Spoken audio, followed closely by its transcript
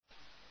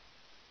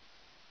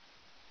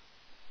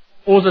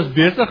Ons is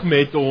besig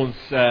met ons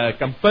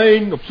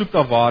campaign op soek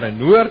na ware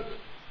noord.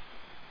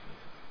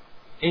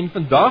 En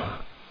vandag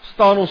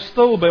staan ons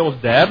stil by ons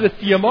derde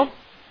tema.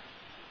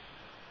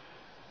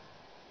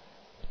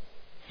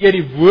 Hier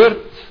die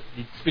woord,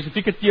 die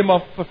spesifieke tema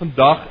vir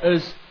vandag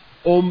is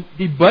om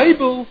die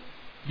Bybel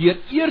deur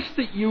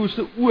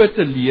eerste-eeuse oë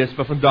te lees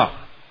vir vandag.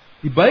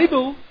 Die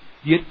Bybel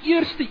deur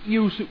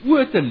eerste-eeuse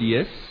oë te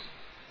lees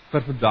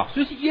vir vandag.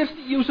 Soos die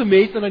eerste-eeuse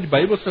mense na die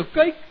Bybel sou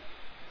kyk,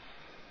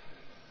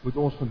 moet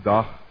ons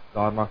vandag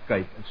daarna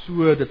kyk en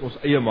so dit ons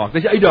eie maak.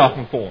 Dis die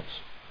uitdaging vir ons.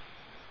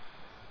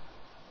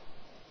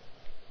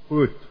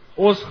 Goed,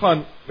 ons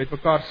gaan met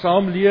mekaar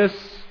saam lees.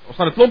 Ons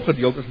gaan 'n klomp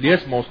gedeeltes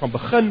lees, maar ons gaan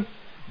begin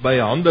by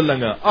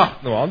Handelinge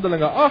 8. Nou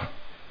Handelinge 8.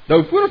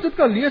 Nou voor ons dit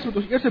kan lees, moet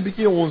ons eers 'n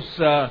bietjie ons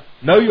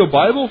Know Your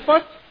Bible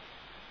vat.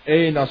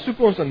 En dan soek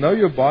ons in Know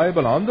Your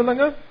Bible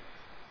Handelinge.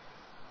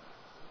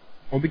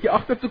 Om 'n bietjie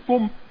agter te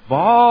kom,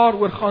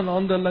 waaroor gaan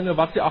Handelinge?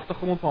 Wat is die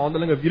agtergrond van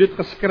Handelinge? Wie het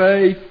dit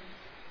geskryf?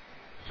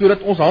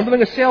 Sodat ons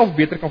Handelinge self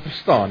beter kan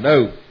verstaan.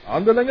 Nou,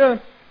 Handelinge,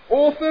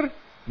 author,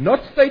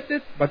 not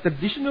stated, but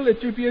traditionally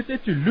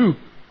attributed to Luke,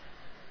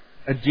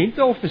 a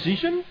Gentile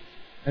physician,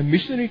 a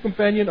missionary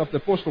companion of the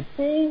Apostle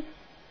Paul,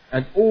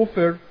 and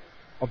author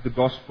of the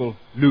Gospel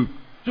Luke.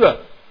 So,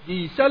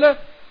 dieselfde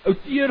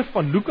outeur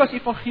van Lukas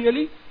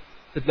evangelie,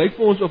 dit lyk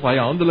vir ons of hy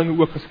Handelinge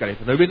ook geskryf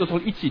het. Nou weet ons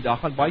al ietsie, daar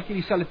gaan baie keer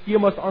dieselfde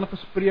temas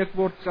aangespreek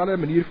word, dieselfde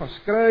manier van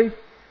skryf,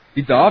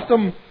 die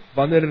datum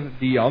wanneer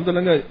die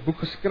Handelinge boek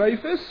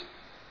geskryf is,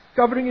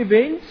 covering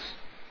events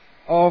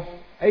of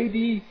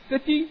AD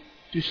 30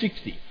 to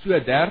 60, so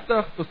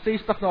 30 tot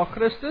 60 na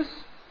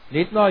Christus,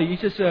 net na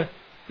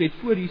net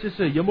voor Jesus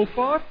se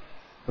hemelvaart,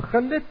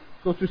 begin dit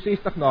tot so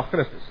 60 na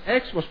Christus.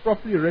 Acts was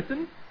probably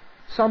written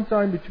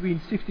sometime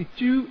between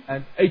 62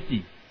 and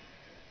 80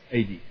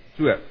 AD.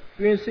 So,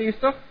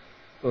 62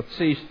 tot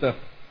 60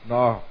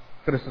 na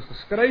Christus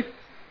geskryf.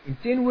 In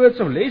 10 words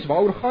of less,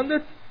 waaroor gaan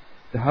dit?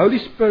 The Holy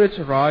Spirit's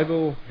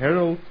arrival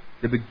herald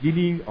the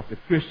beginning of the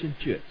Christian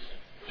church.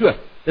 So,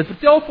 dit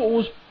vertel vir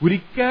ons hoe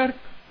die kerk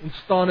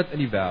ontstaan het in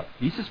die wêreld.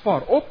 Jesus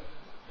vaar op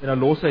en dan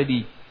los hy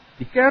die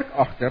kerk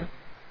agter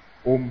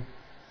om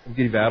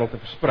die wêreld te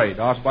versprei.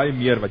 Daar's baie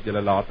meer wat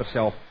julle later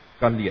self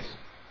kan lees.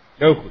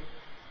 Nou goed.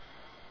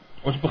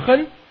 Ons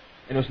begin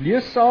en ons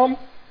lees saam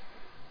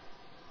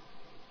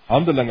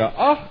Handelinge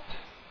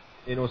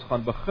 8 en ons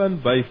gaan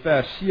begin by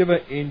vers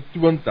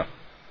 27.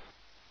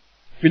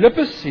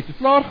 Filippus het dit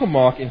klaar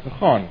gemaak en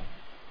gegaan.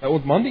 Hy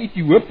ontman die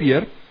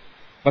Ethiopiër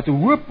wat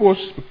 'n hoë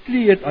pos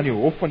beklee het aan die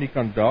hof van die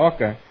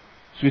Kandake,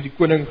 soos die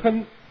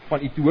koningin van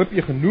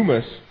Ethiopië genoem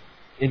is,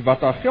 en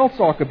wat haar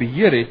geldsaake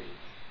beheer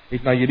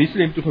het na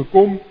Jerusalem toe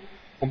gekom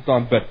om te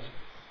aanbid.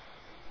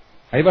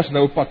 Hy was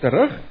nou op pad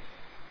terug,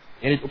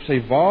 en het op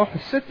sy wa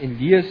gesit en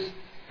lees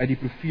uit die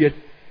profeet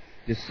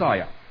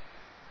Jesaja.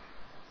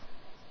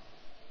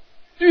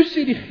 Toe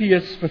sê die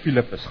Gees vir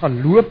Filippus,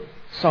 gaan loop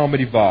saam met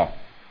die wa.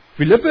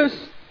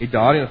 Filippus het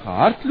daarin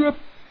gehardloop,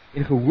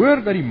 en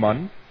gehoor dat die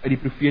man uit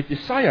die profeet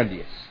Jesaja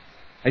lees.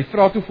 Hy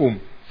vra toe vir hom,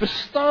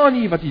 verstaan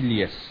jy wat jy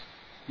lees?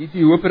 Die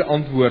Ethiopiër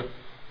antwoord,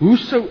 hoe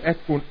sou ek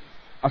kon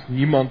as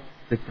niemand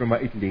dit vir my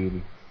uitlê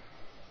nie?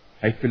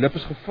 Hy het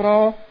Filippus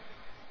gevra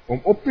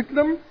om op te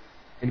klim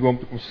en by hom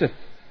te kom sit.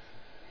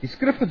 Die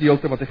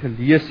skrifgedeelte wat hy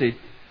gelees het,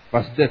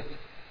 was dit: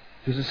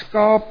 soos 'n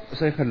skaap is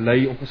hy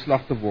gelei om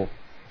geslag te word,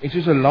 en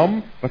soos 'n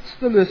lam wat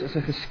stil is as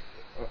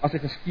hy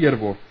geskeer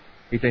word,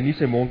 het hy nie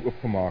sy mond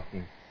oopgemaak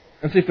nie.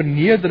 In sy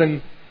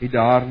vernedering het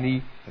daar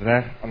nie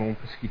reg aan hom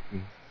geskied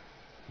nie.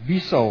 Wie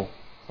sal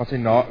van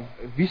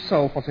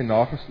sy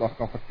nageslag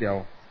kan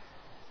vertel?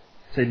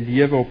 Sy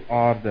lewe op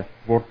aarde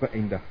word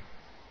beëindig.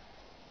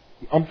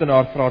 Die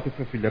amptenaar vra toe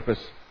vir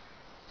Filippus,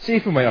 sê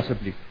vir my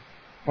asseblief,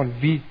 van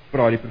wie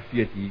praat die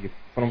profeet hier?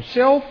 Van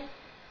homself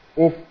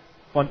of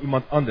van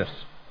iemand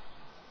anders?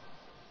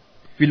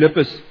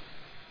 Filippus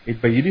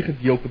het by hierdie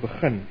gedeelte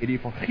begin, het die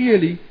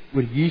evangelie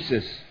oor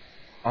Jesus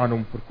aan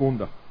hom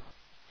verkondig.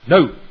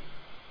 Nou,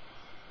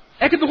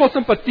 ek het nogal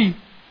simpatie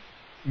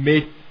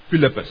met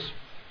Filippus.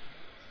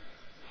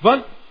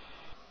 Want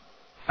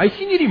hy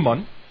sien hierdie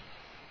man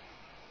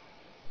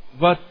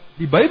wat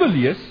die Bybel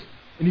lees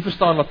en nie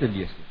verstaan wat hy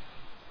lees nie.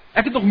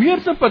 Ek het nog meer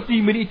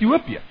simpatie met die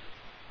Ethiopiër.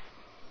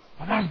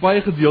 Want daar is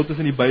baie gedeeltes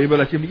in die Bybel,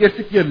 as jy hom die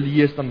eerste keer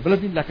lees, dan wil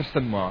dit nie lekker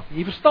sin maak.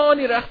 Jy verstaan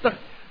nie regtig,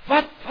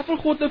 wat wil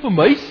God nou vir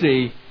my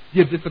sê,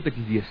 deur dit wat ek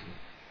lees nie.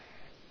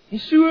 En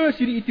so is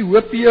hierdie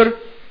Ethiopiër,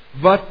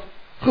 wat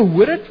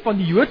gehoor het van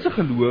die Joodse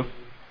geloof,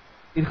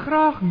 en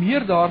graag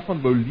meer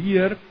daarvan wou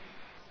leer,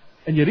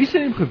 in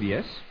Jerusalem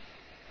gewees.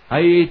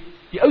 Hy het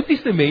die Ou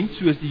Testament,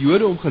 soos die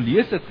Jode hom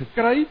gelees het,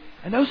 gekry,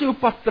 en nou is hy op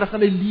pad terug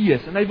en hy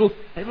lees, en hy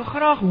wil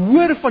graag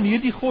hoor van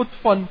hierdie God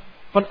van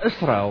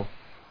Israel,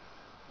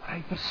 maar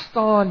hy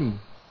verstaan nie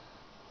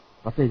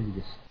wat hy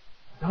lees.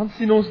 Dan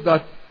sien ons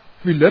dat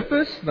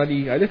Filippus na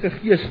die Heilige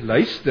Gees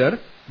luister,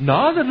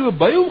 naderloop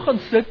by hom gaan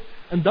sit,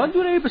 en dan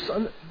doen hy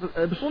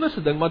 'n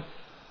besonderse ding, want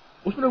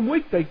ons moet nou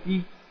mooi kyk,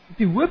 die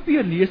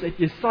Ethiopiër lees uit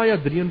Jesaja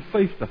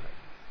 53.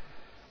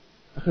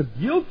 'n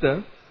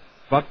gedeelte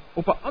wat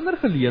op 'n ander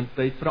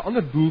geleentheid vir 'n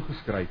ander doel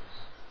geskryf is.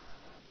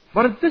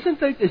 Maar intussen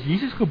tyd is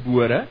Jesus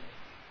gebore,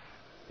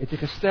 het hy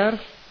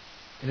gesterf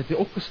en het hy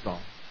opgestaan.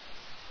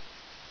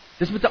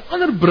 Dis met 'n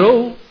ander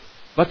bril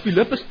wat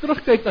Filippus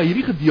terugkyk na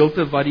hierdie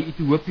gedeelte wat die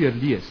Ethiopiër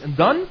lees. En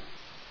dan,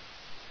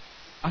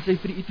 as hy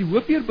vir die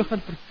Ethiopiër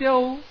begin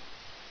vertel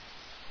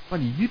van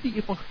hierdie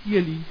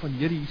evangelie van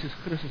Here Jesus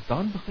Christus,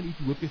 dan begin die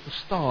Ethiopiër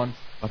verstaan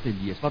wat hy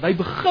lees. Want hy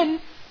begin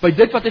by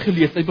dit wat hy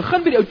gelees het. Hy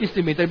begin by die Ou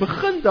Testament. Hy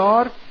begin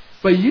daar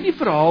by hierdie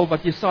verhaal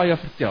wat Jesaja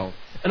vertel.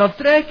 En dan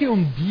trek hy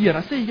hom deur.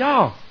 Hy sê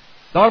ja,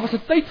 daar was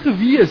 'n tyd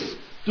gewees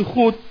toe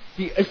God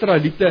die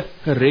Israeliete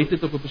gered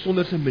het op 'n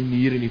besonderse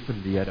manier in die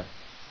verlede.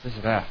 Dis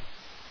reg.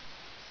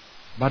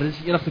 Maar dit is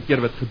die enigste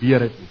keer wat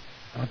gebeur het nie.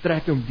 En dan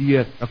trek hy hom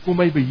deur, dan kom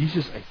hy by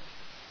Jesus uit.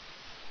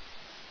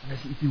 En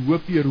as die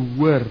Ethiopiër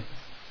hoor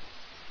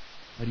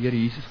wat die Here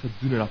Jesus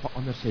gedoen het, dan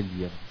verander sy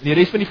lewe. In die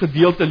res van die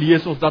gedeelte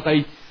lees ons dat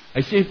hy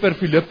sê vir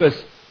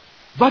Filippus,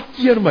 wat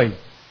keer my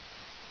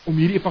om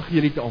hierdie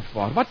evangelie te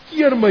aanvaar? Wat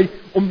keer my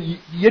om die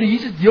Here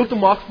Jesus deel te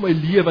maak van my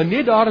lewe?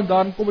 Net daar en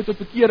daar kom hy tot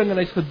bekering en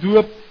hy's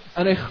gedoop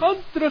en hy gaan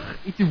terug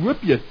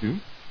Ethiopië toe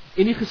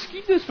en die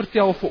geskiedenis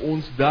vertel vir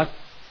ons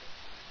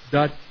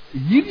dat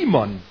hierdie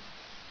man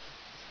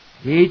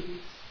het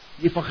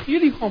die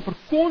evangelie gaan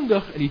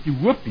verkondig in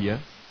Ethiopië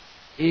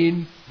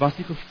en was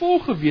die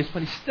gevolg gewees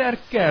van die sterk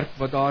kerk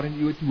wat daar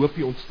in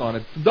Ethiopië ontstaan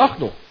het. Vandag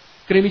nog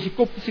kry mens die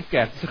Koptiese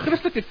kerk, dis 'n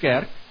Christelike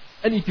kerk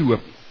in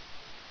Ethiopië.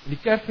 En die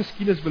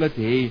kerkgeskiedenis wil dit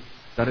hê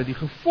dat dit die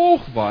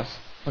gevolg was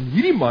van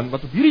hierdie man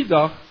wat op hierdie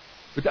dag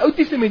met die Ou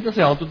Testament in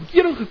sy hand tot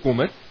bekering gekom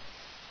het,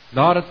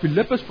 nadat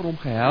Filippus vir hom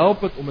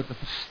gehelp het om dit te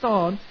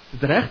verstaan,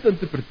 dit reg te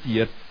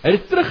interpreteer. Hy het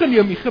dit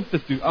teruggeneem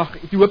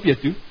Ethiopië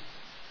toe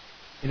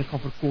en dit gaan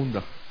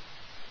verkondig.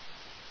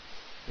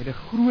 En 'n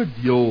groot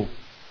deel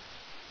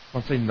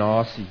van sy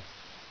nasie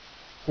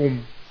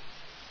kom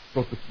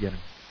tot bekering.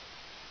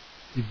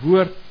 Die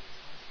woord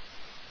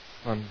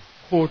van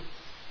God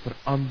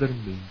verander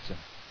mense.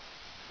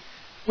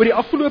 Oor die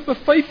afgelope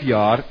 5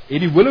 jaar het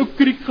die Willow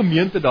Creek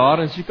gemeente daar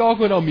in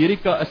Chicago in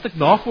Amerika 'n stuk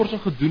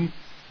navorsing gedoen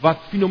wat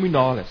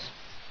fenomenaal is.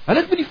 Hulle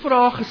het met die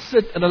vraag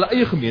gesit in hulle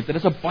eie gemeente,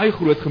 dit is 'n baie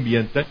groot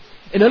gemeente,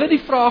 en hulle het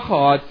die vraag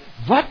gehad,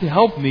 wat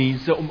help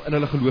mense om in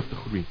hulle geloof te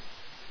groei?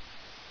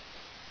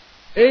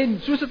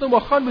 En soos dit nou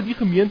maar gaan met die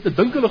gemeente,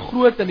 dink hulle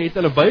groot en het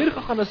hulle weier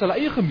gegaan as hulle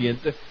eie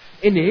gemeente,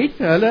 en het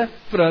hulle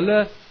vir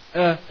hulle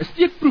 'n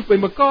steekproef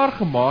bymekaar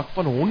gemaak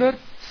van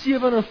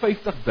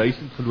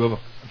 157,000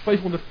 gelowiges in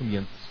 500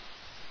 gemeentes.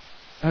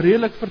 'n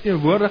Redelik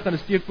verteenwoordigende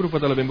steekproef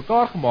wat hulle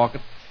bymekaar gemaak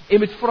het, en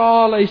met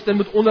vraelyste en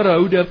met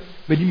onderhoude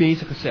met die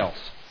mense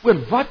gesels oor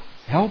wat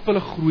help hulle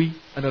groei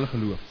in hulle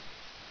geloof.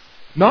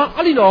 Na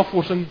al die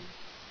navorsing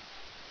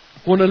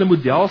kon hulle 'n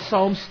model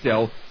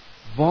saamstel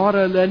waar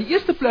hulle in die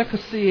eerste plek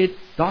gesê het,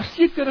 daar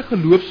sekere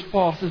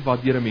geloofsfases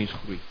waardeur 'n mens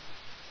groei.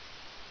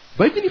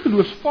 Buite die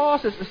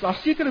geloofsfases is daar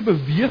sekere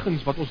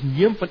bewegings wat ons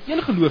neem van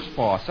een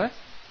geloofsfase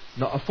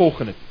na 'n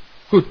volgende toe.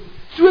 Goed,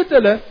 so het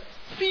hulle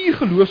 4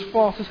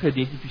 geloofsfases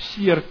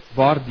geïdentifiseer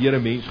waardeur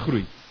 'n mens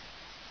groei.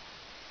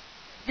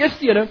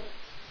 Eerste ene,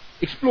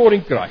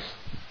 exploring Christ.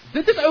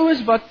 Dit is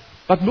ouens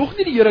wat nog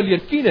nie die Here leer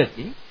ken het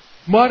nie,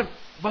 maar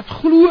wat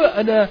glo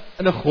in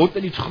 'n God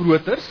en iets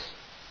groters,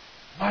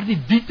 maar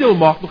die detail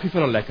maak nog nie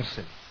vir hulle lekker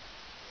sin.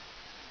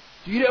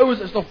 So hierdie ouens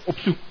is nog op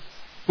soek.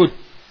 Goed.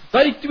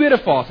 Dan die tweede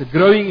fase,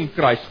 growing in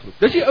Christ groep.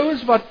 Dis die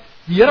ouens wat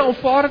die Here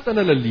aanvaar het in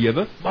hulle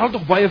lewe, maar hulle het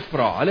nog baie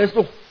vrae. Hulle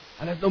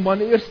het nou maar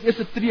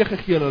eerste tree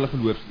gegee in hulle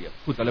geloofslewe.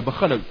 Goed, hulle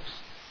begin nou eers.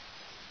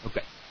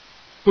 OK.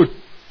 Goed.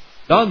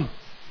 Dan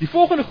die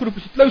volgende groep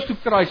is die close to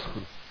Christ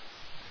groep.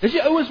 Dis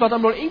die ouens wat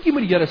dan maar eentjie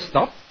met die Here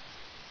stap.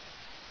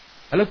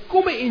 Hulle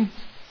kom eind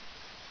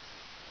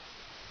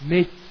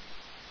met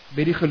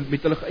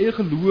hulle eie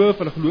geloof,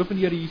 hulle geloof in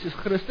die Here Jesus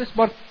Christus,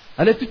 maar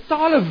hulle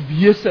totale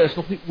wese is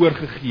nog nie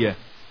oorgegee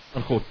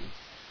aan God nie.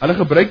 Hulle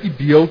gebruik die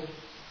beeld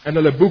in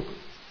hulle boek.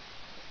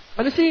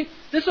 Hulle sê,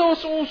 dis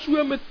ons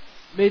so met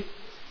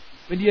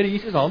die Here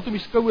Jesus hand om die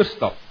skouer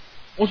stap.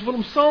 Ons wil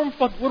hom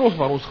saamvat oor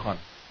waar ons gaan,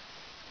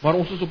 maar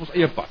ons is op ons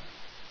eie pad.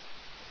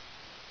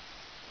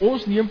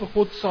 Ons neem vir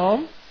God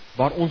saam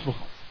waar ons wil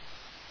gaan.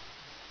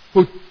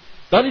 Goed,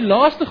 dan die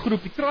laaste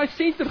groep, die Christ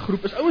Center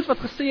groep, is ouens wat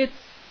gesê het,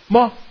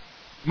 maar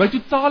my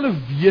totale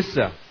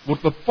wese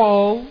word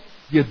bepaal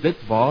deur dit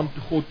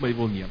waartoe God my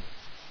wil neem.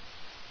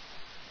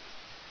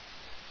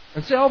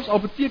 En selfs al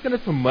beteken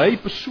dit vir my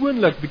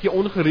persoonlik bietjie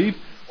ongerief,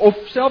 of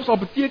selfs al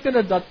beteken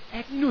dit dat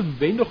ek nie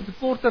noodwendig op die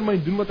kort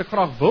termyn doen wat ek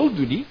graag wil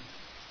doen nie,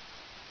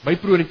 my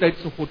prioriteit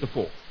is om God te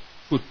volg.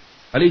 Goed,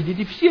 hulle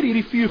identifiseer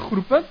hierdie 4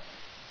 groepe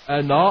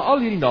na al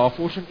hierdie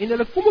navorsing, en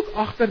hulle kom ook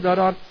agter dat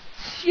daar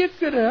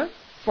sekere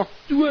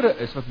faktore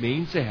is wat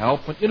mense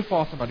help van een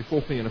fase na die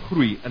volgende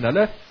groei, en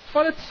hulle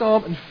vat dit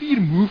saam in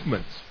 4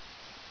 movements.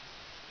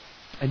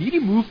 En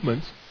hierdie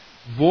movements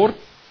word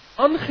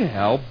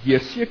aangehelp deur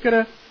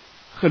sekere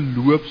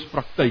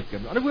geloofspraktyke.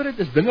 Met ander woorde,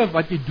 dit is dinge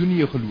wat jy doen in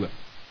jou geloof.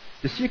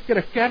 Dis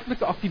sekere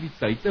kerklike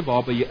aktiwiteite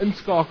waarby jy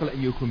inskakel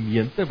in jou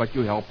gemeente wat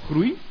jou help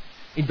groei,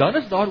 en dan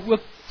is daar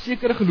ook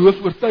sekere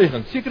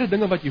geloofsoortuigings, sekere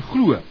dinge wat jy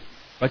glo,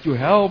 wat jou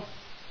help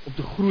om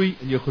te groei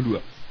in jou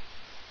geloof.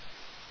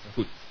 Nou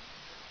goed.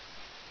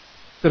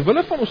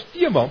 Terwille van ons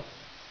tema,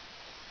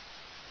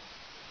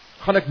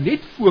 gaan ek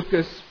net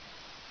fokus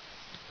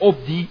op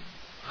die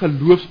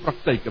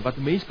geloofspraktyke, wat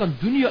 'n mens kan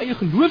doen in jou eie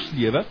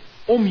geloofslewe,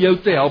 om jou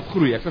te help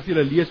groei. Ek sal vir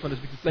julle lees, want dit is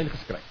 'n bietjie klein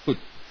geskryf. Goed.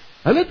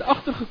 Hulle het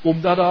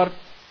agtergekom dat daar,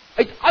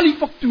 uit al die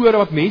faktore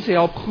wat mense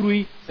help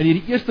groei in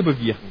hierdie eerste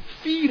beweging,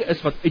 4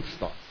 is wat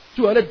uitstaan.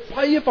 So hulle het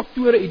baie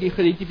faktore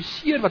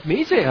geïdentifiseer wat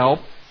mense help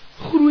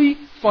groei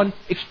van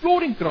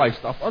exploring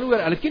Christ af.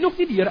 Anderswoorde, hulle ken nog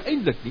nie die Here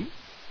eintlik nie,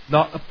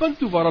 na 'n punt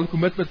toe waar hulle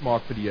commitment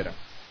maak vir die Here.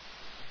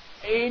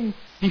 En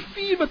die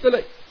 4 wat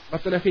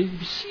hulle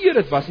geïdentifiseer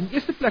het, was in die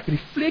eerste plek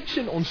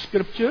reflection on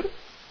scripture.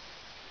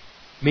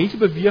 Mense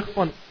beweeg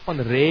van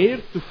rare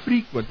to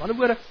frequent. Aan die ander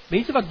woorde,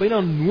 mense wat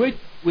byna nooit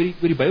oor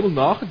die Bybel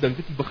nagedink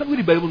het, die begin oor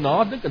die Bybel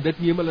nadink en dit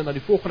neem hulle na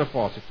die volgende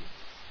fase toe.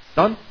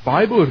 Dan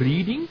Bible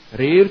reading,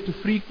 rare to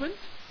frequent.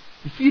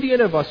 Die 4de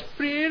ene was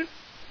prayer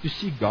to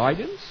seek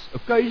guidance,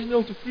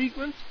 occasional to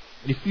frequent,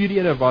 en die 4de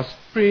ene was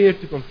prayer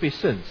to confess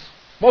sins.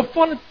 Maar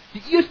opvallend,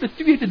 die eerste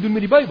 2 te doen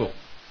met die Bybel.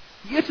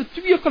 Die eerste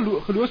 2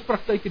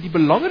 geloofspraktyke, die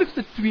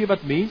belangrikste 2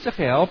 wat mense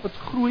gehelp het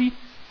groei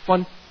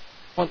van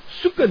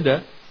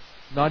soekende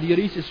na die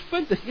Here Jesus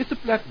vind, is eerste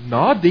plek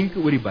nadenke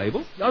oor die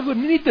Bybel. Nou word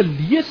nie te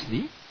lees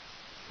nie,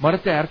 maar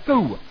dit te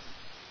herkou.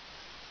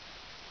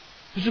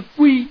 Soos 'n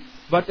koei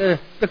wat 'n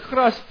stuk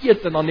gras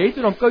eet en dan net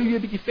en dan kou jy weer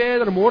 'n bietjie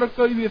verder, môre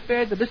kou jy weer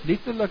verder. Dis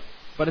letterlik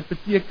wat dit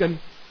beteken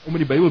om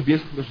in die Bybel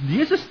besig te wees. Ons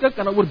lees 'n stuk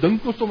en dan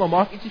oordink ons hom, maar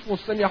maak ietsie vir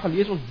ons sin. Ja, gaan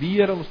lees ons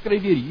weer en ons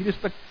skryf weer hier 'n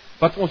stuk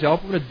wat vir ons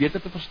help om dit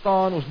beter te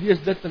verstaan. Ons lees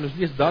dit en ons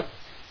lees dat.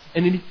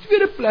 En in die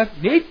tweede plek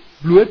net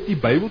bloot die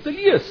Bybel te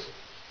lees.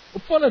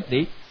 Opvallend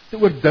net te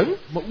oordink,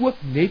 maar ook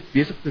net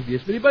besig te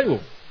wees met die Bybel.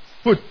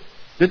 Goed,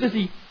 dit is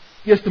die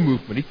eerste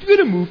movement. Die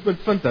tweede movement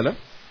vind hulle,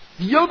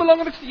 die heel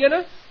belangrikste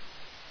ene,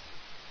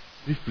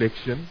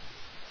 reflection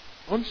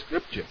on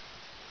scripture.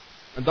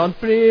 En dan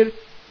prayer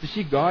to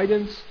seek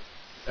guidance,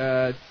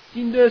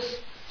 tiendes,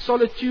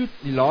 solitude,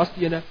 die laaste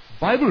ene,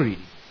 Bible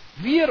reading.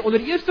 Weer onder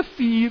die eerste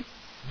 4,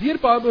 weer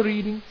Bible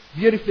reading,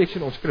 weer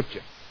reflection on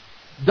scripture.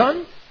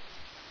 Dan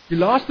die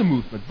laaste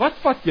movement, wat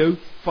vat jou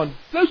van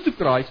close to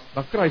Christ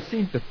na Christ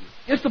center toe?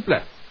 Eerste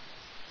plek,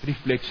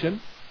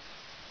 reflection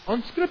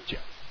on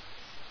scripture.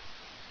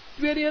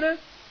 Tweede ene,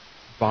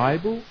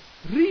 Bible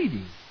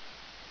reading.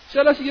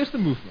 Selfs as die eerste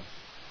movement.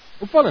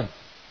 Opvallend.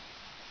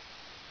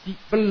 Die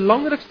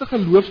belangrikste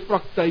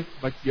geloofspraktyk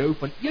wat jou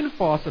van een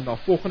fase na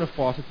volgende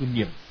fase toe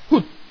neem.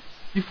 Goed,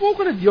 die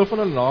volgende deel van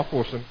hulle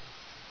navorsing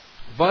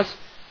was,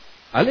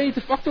 hulle het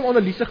 'n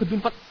faktoranalise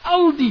gedoen van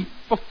al die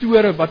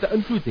faktore wat 'n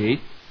invloed het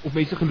op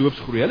mense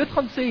geloofsgroei. Hulle het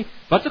gaan sê,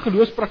 wat se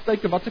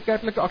geloofspraktyke, wat se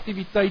kerklike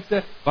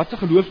aktiwiteite, wat se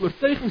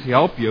geloofsoortuigings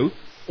help jou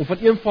om van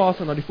een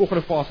fase na die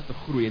volgende fase te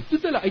groei. En toe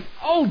het hulle uit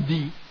al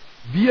die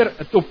weer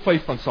 'n top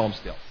 5 van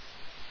saamstel.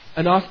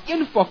 En daar's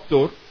een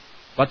faktor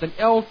wat in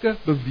elke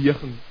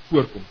beweging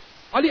voorkom.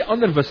 Al die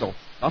ander wissel.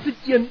 Daar's net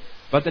een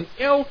wat in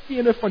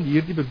elkeen van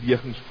hierdie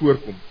bewegings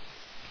voorkom.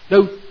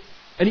 Nou,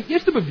 in die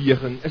eerste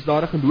beweging is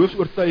daar 'n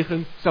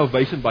geloofsoortuiging,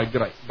 salvation by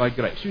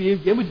grace. So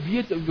jy moet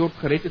weet, jy word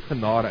gered uit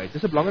genade uit.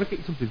 Dis 'n belangrike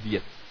iets om te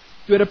weet.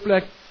 Tweede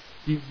plek,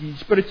 die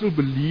spiritual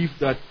belief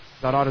dat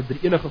daar 'n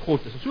drie-enige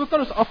God is. En so kan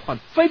ons afgaan.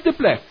 Vyfde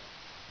plek,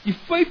 die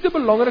 5de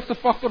belangrikste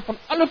faktor van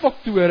alle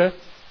faktore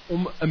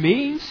om 'n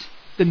mens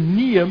te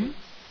neem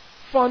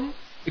van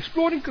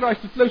exploring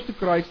Christ to close to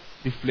Christ,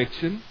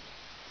 reflection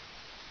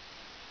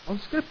on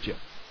scripture.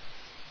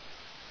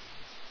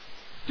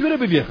 Tweede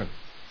beweging.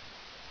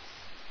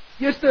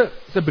 Eerste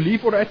is 'n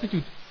belief or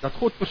attitude dat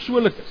God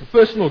persoonlik is, 'n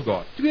personal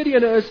God. Tweede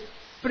ene is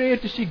prayer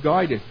to seek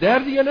guidance.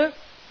 Derde ene,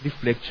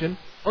 reflection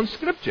on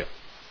scripture.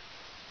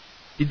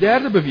 Die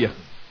derde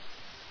beweging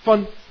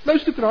van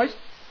close to Christ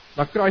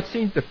na Christ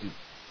center toe.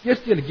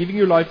 Eerste ene, giving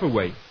your life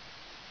away.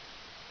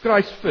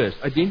 Christ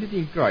first, identity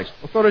in Christ,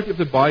 authority of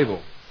the Bible.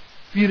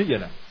 Vierde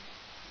ene.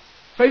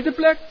 Vyfde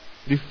plek,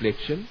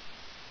 reflection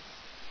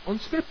on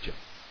scripture.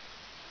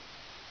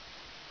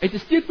 Uit 'n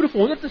steekproef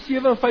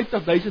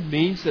 157,000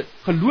 mense,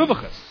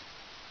 gelowiges,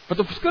 wat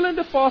op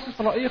verskillende fases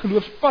van hul eie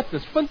geloofspad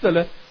is, vind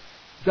hulle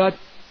dat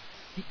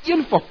die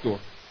een faktor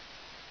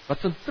wat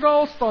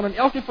sentraal staan in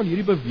elkeen van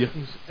hierdie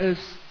bewegings is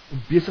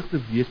om besig te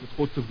wees met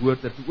God se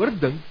woord, dit te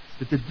oordink,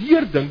 dit te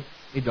deurdink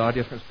en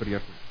daardeur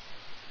geïnspireerd word.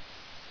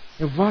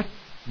 En wat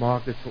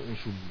maak dit vir ons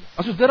so moeilik?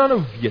 As ons dit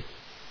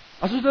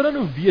dan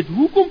nou weet,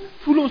 hoekom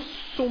voel ons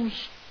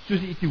soms soos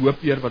die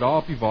Ethiopiër wat daar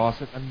op die waas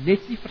sit en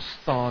net nie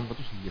verstaan wat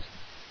ons lees nie?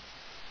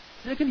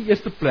 En ek in die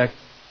eerste plek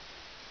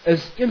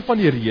is een van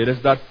die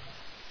redes dat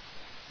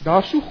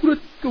daar so groot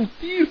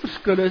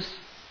kultuurverskil is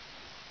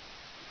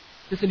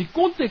tussen die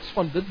konteks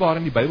van dit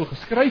waarin die Bybel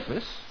geskryf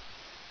is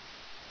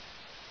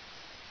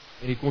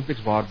en die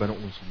konteks waarbinne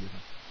ons lewe.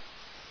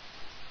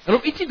 En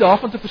om ietsie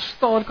daarvan te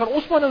verstaan, kan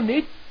ons maar nou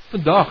net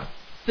vandag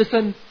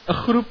tussen 'n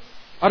groep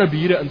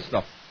Arabiere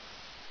instap.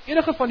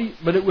 Enige van die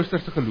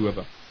Midde-Oosterse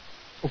gelowe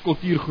of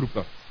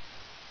kultuurgroepe.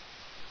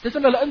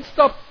 Tussen hulle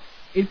instap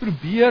en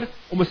probeer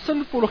om 'n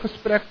sinvolle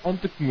gesprek aan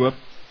te knoop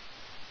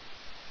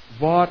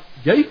waar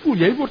jy voel,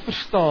 jy word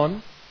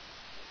verstaan,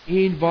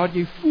 en waar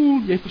jy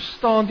voel, jy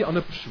verstaan die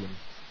ander persoon.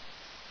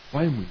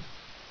 Baie moeilik.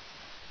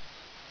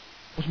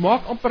 Ons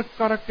maak amper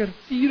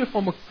karikatuure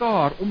van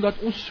mekaar, omdat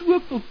ons so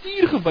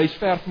kultuurgewys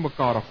ver van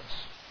mekaar af is.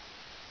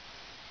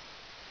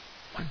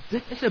 Maar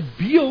dit is 'n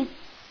beeld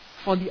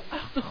van die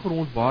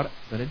agtergrond waar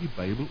binne die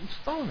Bybel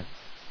ontstaan het.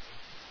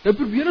 Nou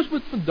probeer ons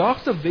met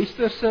vandag se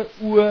westerse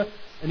oë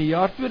in die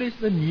jaar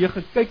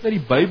 2009 kyk na die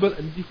Bybel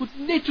en die goed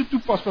net so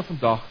toepas vir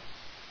vandag,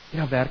 en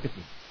dan werk dit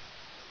nie.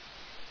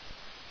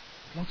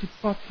 Langs die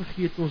pad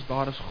vergeet ons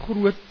daar is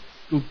groot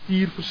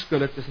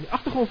kultuurverskille tussen die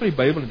agtergrond van die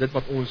Bybel en dit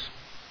wat ons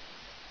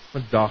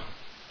vandag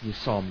mee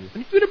saamleef.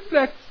 In die tweede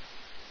plek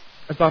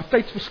is daar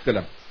tydsverskille.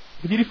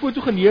 Ek het hierdie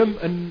foto geneem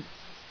in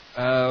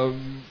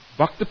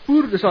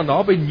Bhaktapur, dis daar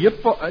naby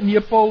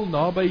Nepal,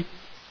 naby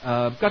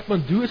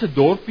Kathmandu is 'n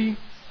dorpie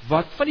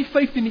wat van die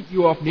 15de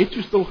eeu af net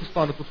so stil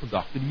gestaan het tot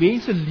vandag. Die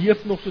mense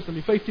leef nog soos in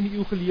die 15de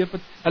eeu geleef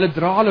het. Hulle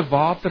dra hulle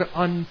water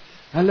aan.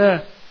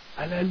 Hulle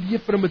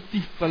leef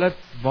primitief, hulle het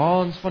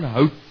waans van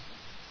hout.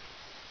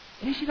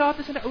 En as jy daar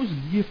tussen die ouens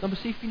leef, dan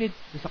besef jy net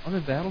dis 'n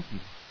ander wêreld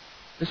hier.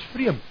 Dis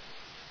vreemd.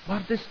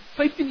 Maar dis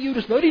 15 eeu,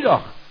 dis nou die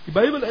dag. Die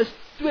Bybel is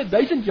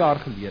 2000 jaar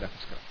gelede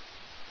geskryf.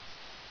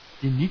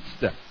 Die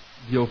nuutste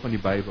deel van die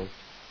Bybel.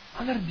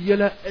 Ander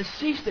dele is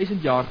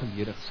 6000 jaar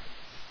gelede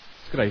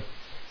geskryf.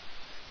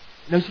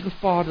 Nou is die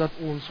gevaar dat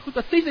ons, goed,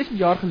 dat 6000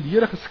 jaar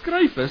gelede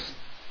geskryf is,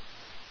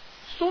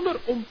 sonder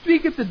om twee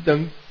keer te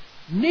dink,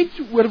 net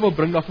so oor wil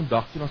bring na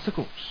vandag toe, dan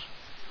sukkel ons.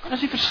 En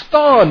as jy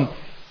verstaan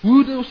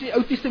hoe ons in die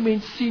Ou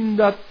Testament sien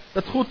dat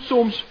God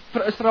soms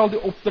vir Israel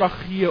die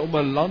opdrag gee om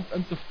 'n land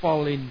in te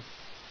val en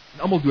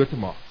almal dood te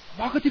maak.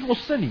 Maak dit nie vir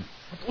ons sin nie,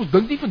 want ons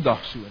dink nie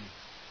vandag so nie.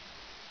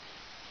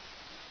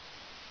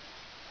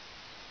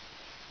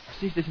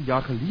 6000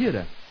 jaar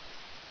gelede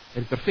het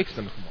dit perfek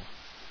sin gemaak.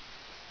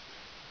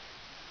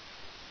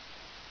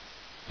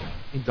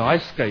 En daai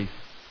skuif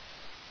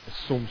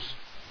is soms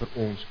vir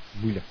ons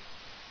moeilik.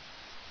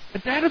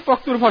 'n Derde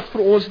faktor wat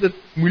vir ons dit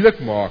moeilik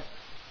maak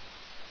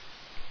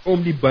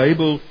om die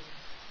Bybel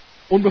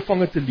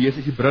onbevange te lees,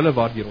 is die brille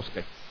waardeur ons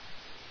kyk.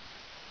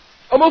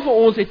 Almal van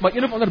ons het maar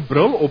een of ander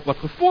bril op wat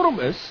gevorm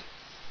is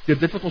deur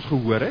dit wat ons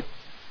gehoor het,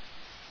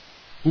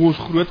 hoe ons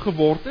groot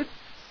geword het,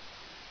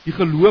 die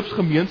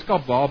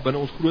geloofsgemeenskap waar binne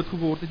ons groot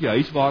geword het, die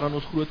huis waaraan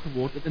ons groot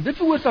geword het, en dit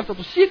veroorsaak dat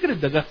ons sekere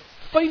dinge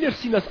fyner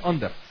sien as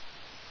ander.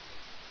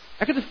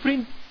 Ek het 'n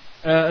vriend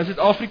in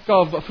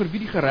Suid-Afrika vir wie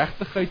die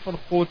geregtigheid van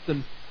God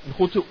en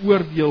God se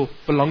oordeel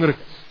belangrik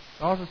is.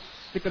 Daar's 'n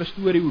sekere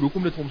storie oor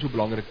hoekom dit vir hom so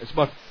belangrik is,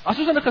 maar as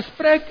ons in 'n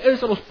gesprek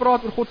is en ons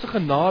praat oor God se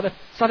genade,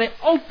 sal hy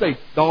altyd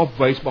daarop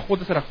wys, maar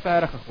God is 'n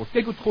regverdige God.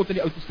 Kyk hoe God in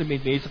die Ou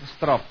Testament mense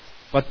gestraf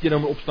wat teen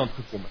hom in opstand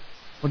gekom het.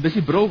 Want dis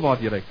die bril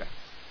waardeur hy kyk.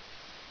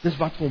 Dis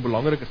wat vir hom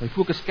belangrik is. Hy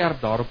fokus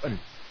skerp daarop in.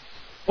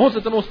 Ons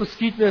het in ons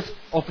geskiedenis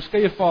al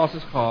verskeie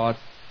fases gehad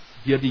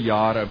deur die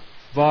jare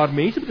waar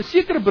mense met 'n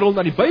sekere bril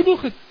na die Bybel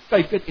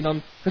gekyk het en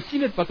dan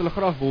gesien het wat hulle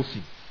graag wil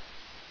sien.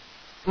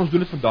 En ons doen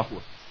dit vandag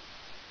ook.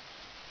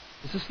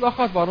 Dis 'n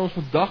slaggat waar ons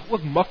vandag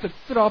ook maklik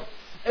trap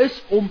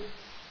is om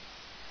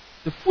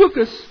te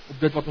fokus op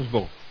dit wat ons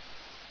wil.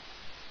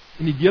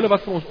 En die dele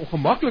wat vir ons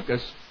ongemaklik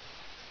is,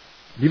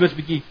 liewers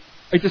bietjie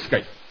uit te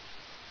skuif.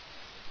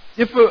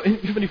 Een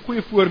van die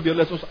goeie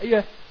voorbeelde is ons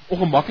eie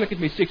ongemaklikheid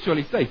met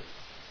seksualiteit.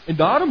 En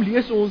daarom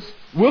lees ons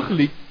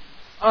Hooglied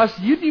as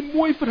hierdie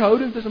mooi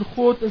verhouding tussen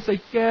God en sy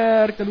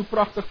kerk en hoe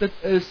pragtig dit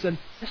is, en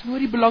dis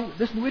nooit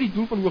die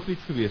doel van Hooglied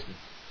gewees nie.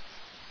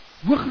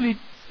 Hooglied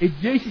het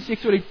juist die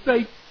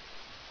seksualiteit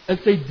in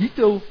sy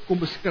detail kom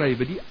beskryf.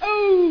 Die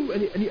ou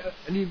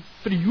in die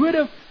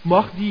periode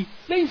mag die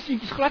klein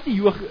seentjies glad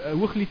nie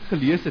Hooglied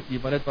gelees het nie,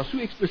 want dit was so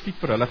eksplisiet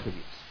vir hulle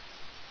gewees.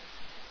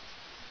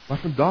 Maar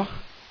vandag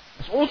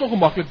is ons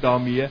ongemaklik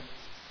daarmee,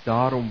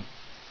 daarom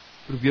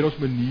probeer ons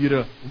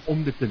maniere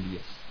om dit te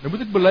lees. Nou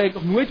moet ek bely, ek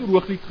nog nooit oor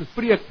Hooglied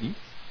gepreek nie,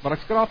 maar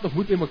ek skraap nog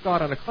moed by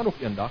mekaar en ek gaan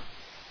nog eendag.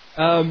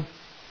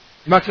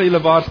 Maar ek sal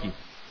julle waarsku.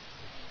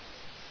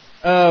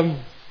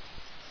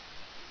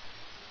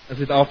 In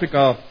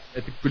Suid-Afrika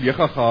het ek 'n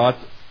kollega gehad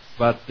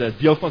wat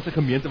deel van sy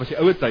gemeente was die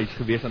ouer huis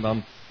gewees, en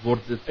dan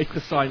word dit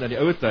uitgesaai na die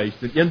ouer huis.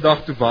 En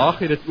eendag toe waag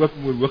hy dit ook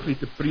om oor Hooglied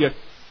te preek.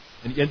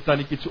 En een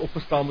tannetjie het so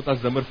opgestaan met haar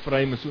zimmer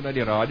vry, maar so na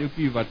die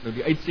radiootjie wat nou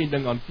die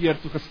uitsending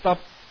hanteer toe gestap.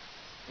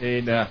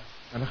 En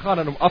hy gaan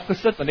dan hom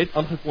afgesit en net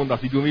aangekondig,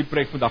 die dominee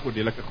preek vandag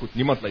oordelike goed,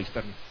 niemand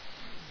luister nie.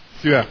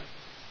 So.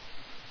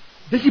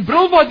 Dis die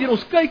bril waardeur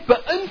ons kyk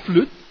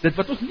beïnvloed dit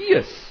wat ons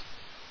lees.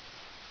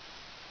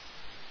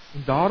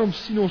 En daarom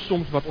sien ons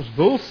soms wat ons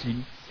wil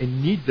sien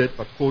en nie dit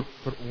wat God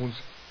vir ons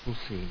wil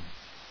sê.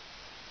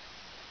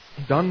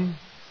 En dan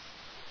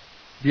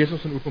lees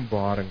ons in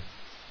Openbaring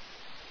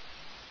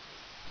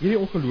hierdie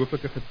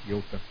ongelooflike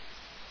gedeelte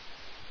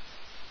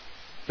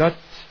dat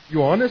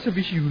Johannes 'n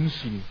visioen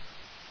sien.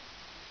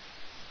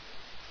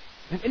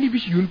 En in die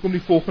visioen kom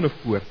die volgende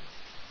voor.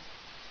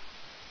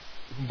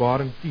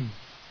 Openbaring 10.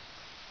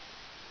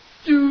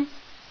 Toe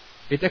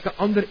het ek 'n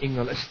ander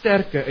engel, 'n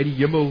sterke uit die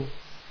hemel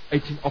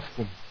uit sien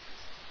afkom.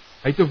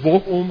 Hy het 'n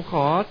wolk om hom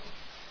gehad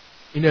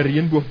en 'n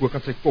reënboog bo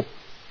aan sy kop.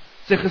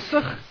 Sy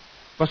gesig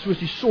was soos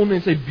die son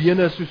en sy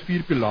bene soos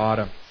 4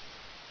 pilare.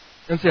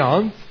 In sy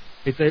hand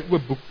het hy 'n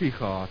oop boekie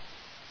gehad.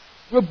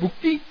 Oop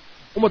boekie,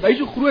 omdat hy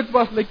so groot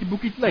was, lyk die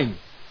boekie klein.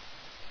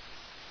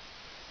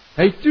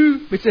 Hy het toe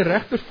met sy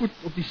regtervoet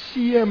op die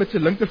see en met sy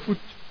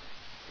linkervoet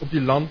op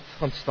die land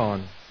gaan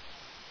staan.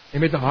 En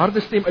met 'n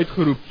harde stem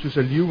uitgeroep soos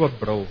 'n leeu wat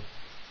brul.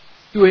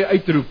 Toe hy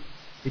uitroep,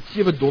 het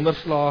 7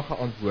 donderslae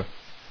geantwoord.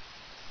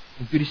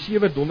 En toe die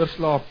 7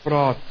 donderslae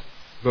praat,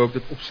 wou ek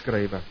dit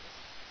opskrywe.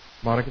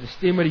 Maar ek het 'n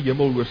stem uit die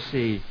hemel hoor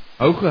sê,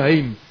 hou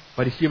geheim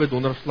wat die 7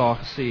 donderslae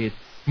gesê het,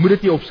 moet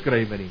dit nie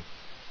opskrywe nie.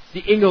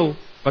 Die engel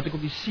wat ek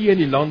op die see en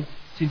die land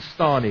sien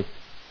staan het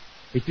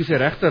toe sy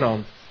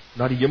regterhand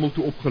na die hemel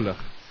toe opgelig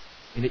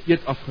en 'n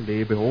eed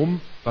afgelê by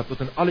hom wat tot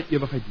in alle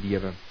ewigheid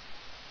lewe.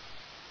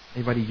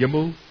 En wat die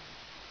hemel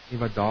en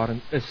wat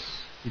daarin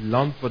is, die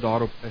land wat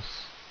daarop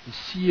is, die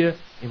see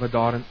en wat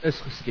daarin is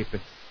geskep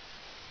het.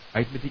 Hy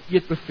het met die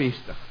eed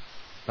bevestig,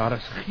 daar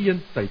is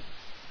geen tyd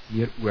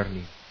meer oor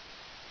nie.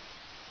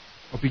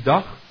 Op die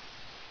dag,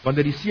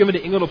 wanneer die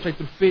 7de engel op sy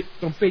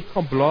trompet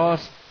gaan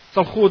blaas,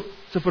 sal God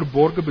se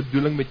verborgde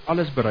bedoeling met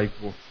alles bereik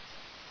word,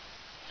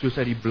 soos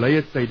hy die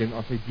blye tyding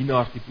aan sy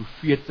dienaars die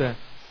profete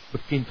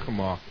bekend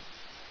gemaak het.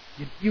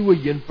 Deur eeue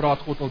heen praat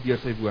God al deur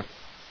sy woord.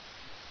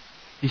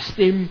 Die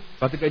stem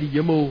wat ek uit die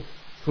hemel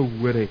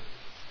gehoor het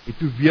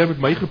toe weer met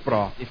my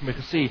gepraat, het vir my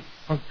gesê,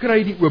 gaan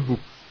kry die oop boek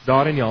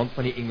daar in die hand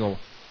van die engel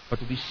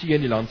wat op die see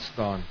en die land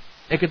staan.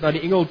 Ek het na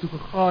die engel toe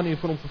gegaan en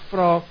vir hom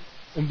gevra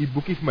om die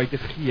boekie vir my te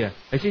gee.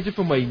 Hy sê toe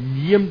vir my,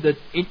 neem dit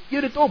en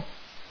eet dit op.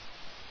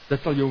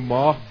 Dit sal jou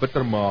maag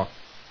bitter maak,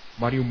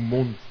 maar jou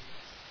mond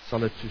sal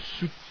dit so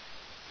soet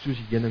soos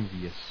heuning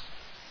wees.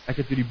 Ek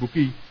het die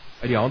boekie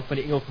uit die hand van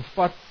die engel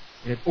gevat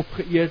en het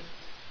opgeëet.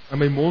 In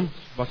my mond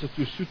was dit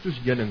so soet soos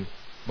heuning,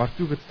 maar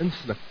toe ek dit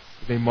insluk,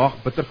 het my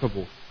maag bitter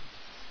geword.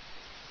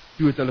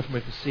 Toe het hulle vir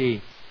my gesê,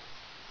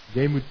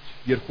 jy moet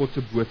deur God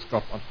se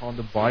boodskap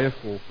aangaande baie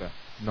volke,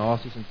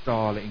 nasies en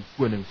tale en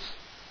konings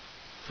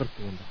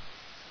verkondig.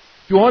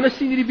 Johannes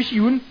sien hierdie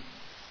visioen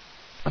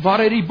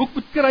waar hy die boek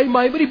moet kry,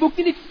 maar hy moet die boek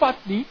nie net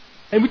vat nie.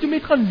 Hy moet hom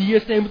net gaan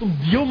lees, hy moet hom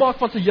deel maak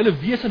van sy hele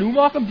wese. En hoe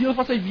maak hom deel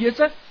van sy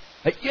wese?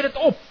 Hy eet dit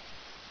op.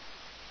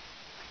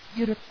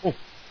 Hy eet dit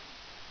op.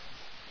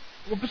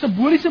 Op 'n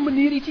simboliese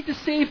manier ietsie te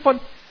sê van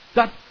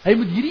dat hy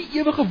moet hierdie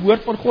ewige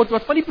woord van God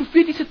wat van die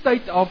profetiese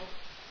tyd af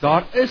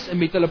daar is en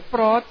met hulle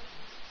praat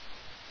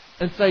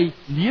in sy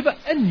lewe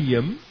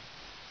inneem,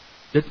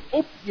 dit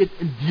opeet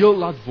en deel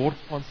laat word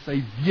van sy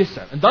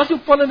wese. En dan is die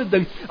opvallende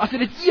ding, as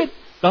jy dit eet,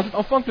 dan is dit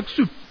aanvanklik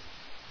soet.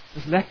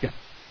 Dis lekker.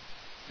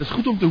 Dis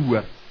goed om te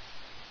hoor.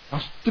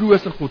 Daar's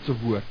troos in God se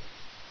woord.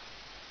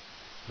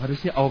 Maar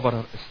dis nie al wat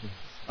daar is nie.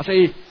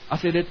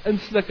 As hy dit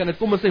insluk en dit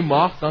kom in sy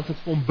maag, dan is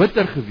dit vir hom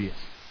bitter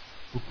gewees.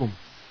 Hoekom?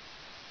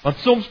 Want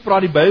soms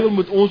praat die Bybel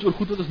met ons oor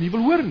goed wat ons nie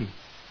wil hoor nie.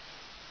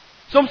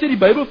 Soms sê die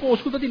Bybel vir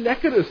ons goed wat nie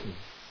lekker is nie.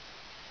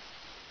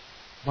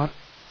 Maar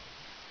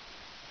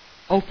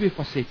al twee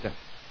fasette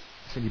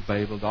is in die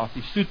Bybel. Daar's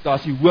die soet,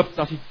 daar's die hoop,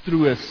 daar's die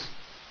troos.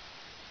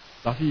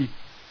 Daar's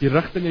die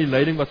rigting en die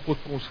leiding wat God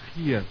vir ons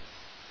gee.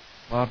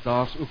 Maar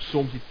daar's ook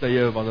soms die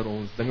tye wanneer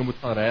ons dinge moet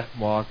gaan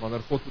regmaak,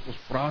 wanneer God met ons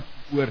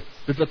praat oor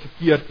dit wat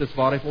verkeerd is,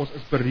 waar hy vir ons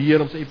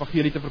inspireer om sy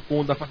evangelie te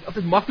verkondig, wat nie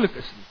altyd maklik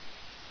is nie.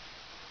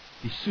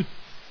 Die soet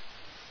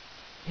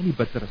en die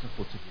bitter is in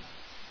God se woord.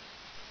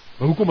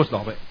 Maar hoe kom ons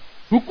daarby?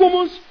 Hoe kom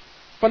ons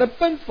van 'n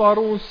punt waar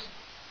ons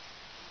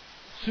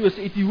soos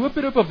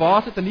Ethiopië op 'n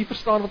waas het en nie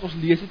verstaan wat ons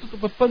lees nie, tot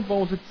op 'n punt waar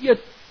ons dit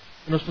eet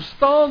en ons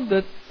verstaan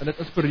dit en dit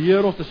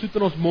inspireer ons, dit soet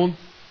in ons mond,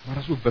 maar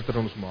dit is ook bitter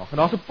in ons maag. En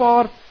daar's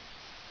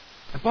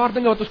 'n paar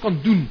dinge wat ons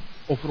kan doen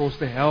om vir ons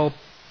te help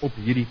op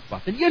hierdie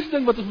pad. En die eerste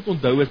ding wat ons moet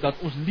onthou is dat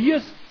ons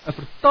lees 'n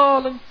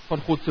vertaling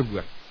van God se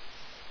woord.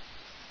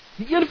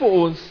 Die een van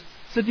ons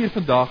sit hier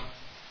vandag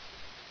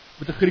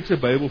met 'n Griekse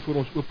Bybel voor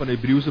ons oop en 'n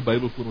Hebreëse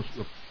Bybel voor ons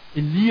oop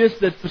en lees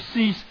dit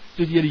presies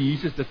soos die Here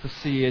Jesus dit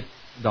gesê het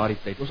in daardie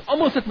tyd. Ons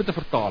almal sit met 'n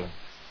vertaling.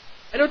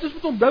 En wat ons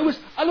moet onthou is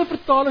alle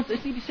vertalings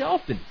is nie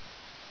dieselfde nie.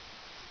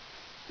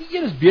 Die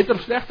een is beter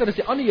of slegter as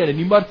die ander een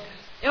nie, maar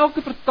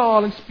elke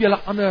vertaling speel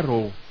 'n ander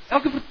rol.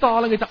 Elke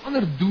vertaling het 'n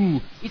ander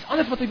doel, iets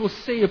anders wat hy wil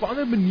sê, op 'n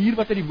ander manier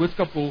wat hy die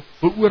boodskap wil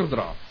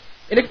oordra.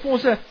 En ek het vir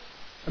ons 'n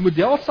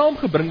model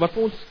saamgebring wat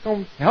vir ons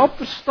kan help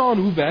verstaan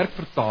hoe werk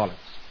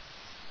vertalings.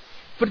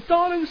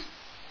 Vertalings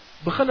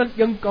begin aan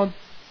een kant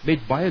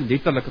met baie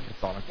letterlike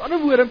vertalings. Met ander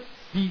woorde,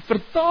 die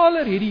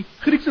vertaler het die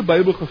Griekse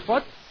Bybel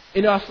gevat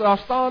en as daar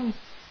staan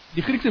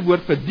die Griekse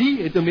woord vir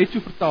die, het hom net so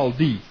vertaal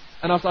die.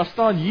 En as daar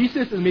staan Jesus,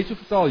 het hom net so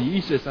vertaal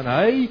Jesus en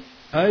hy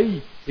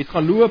het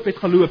gaan loop,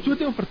 so het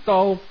hy hom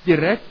vertaal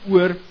direk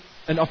oor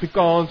in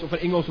Afrikaans of in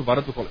Engels of wat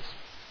dit ook al is.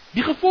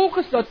 Die gevolg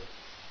is dat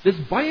dis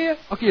baie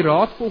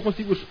akkuraat volgens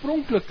die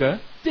oorspronklike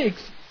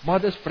teks, maar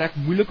dis vrek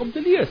moeilik om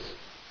te lees.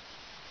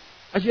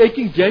 As jy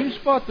King James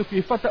vat of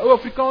jy vat 'n ou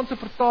Afrikaanse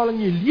vertaling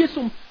en jy lees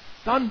hom,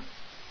 dan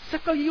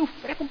sukkel jy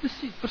vrek om te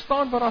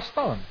verstaan wat daar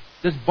staan.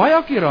 Dis baie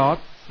akkuraat,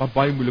 maar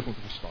baie moeilik om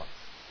te verstaan.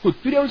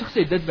 Goed, toe die ouens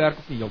gesê dit werk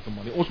ook nie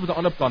heeltemal nie. Ons moet 'n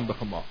ander plan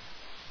begin maak.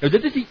 Nou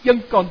dit is die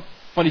een kant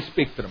van die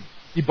spektrum.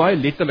 die baie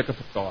letterlike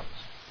vertalings.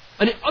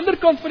 Aan die ander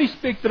kant van die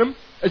spektrum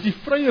is die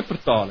vrye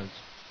vertalings,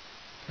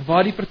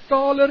 waar die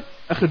vertaler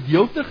 'n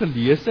gedeelte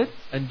gelees het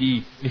in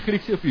die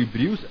Griekse of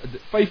Hebreëus,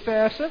 5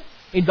 verse,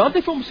 en dan het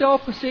hy vir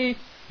homself gesê,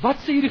 wat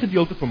sê hierdie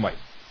gedeelte vir my?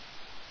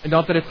 En dan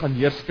het hy dit gaan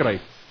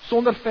neerskryf,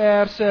 sonder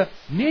verse,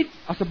 net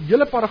as 'n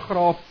hele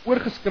paragraaf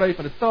oorgeskryf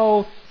in 'n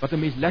taal wat 'n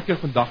mens lekker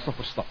vandag sal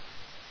verstaan.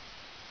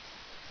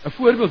 'n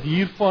Voorbeeld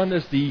hiervan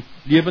is die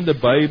lewende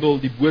Bybel,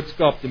 die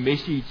boodskap, die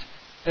message,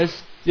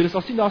 jy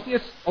sal sien, daar's nie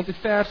eens altyd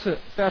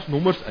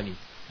versnommers in nie,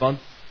 want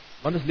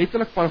is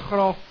letterlik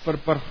paragraaf vir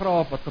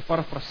paragraaf wat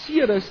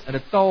geparafraseer is in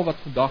 'n taal wat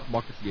vandag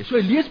maklik lees. So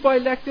hy lees baie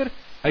lekker,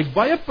 hy's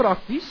baie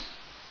prakties,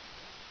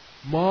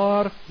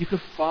 maar die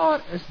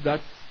gevaar is dat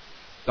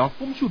daar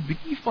kom so 'n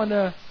bietjie van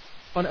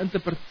 'n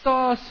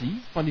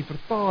interpretasie van die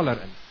vertaler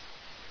in.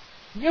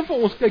 Nie van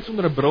ons kyk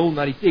sonder 'n bril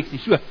na die teks nie.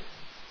 So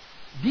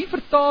die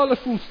vertaler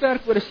voel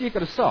sterk oor 'n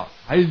sekere saak.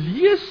 Hy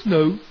lees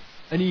nou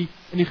in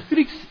die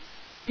Grieks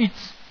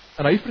iets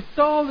en hy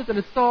vertaal dit in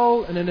 'n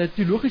taal en in 'n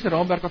teologiese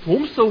raamwerk wat vir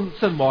hom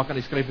sin maak en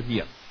hy skryf dit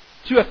neer.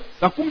 So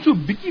daar kom so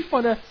 'n bietjie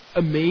van 'n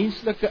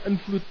menslike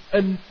invloed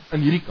in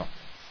hierdie kant.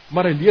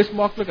 Maar hy lees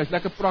maklik, hy's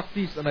lekker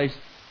prakties en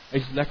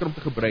hy's lekker om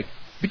te gebruik.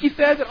 Bietjie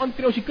verder aan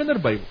kry ons die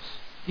kinderbybels.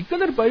 Die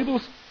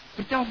kinderbybels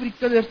vertel vir die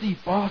kinders die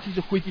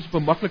basiese goedjies op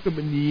 'n maklike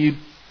manier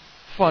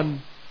van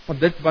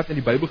dit wat in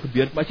die Bybel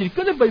gebeur. Maar as jy die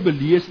kinderbybel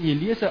lees en jy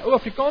lees 'n ou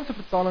Afrikaanse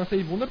vertaling, sê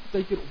jy wonder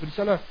partykeer of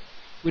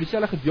oor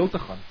dieselfde gedeelte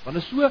gaan. Want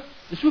dit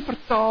is so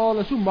vertaal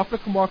en so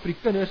maklik gemaak vir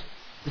die kinders.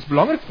 Dis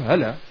belangrik vir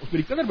hulle, ons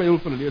moet die kinderbybel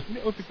vir hulle lees,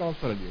 nie Afrikaans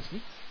vir hulle lees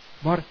nie.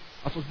 Maar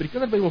as ons by die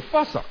kinderbybel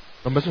vashak,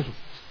 dan mis ons ook.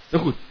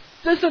 Nou goed,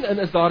 tussenin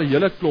is daar 'n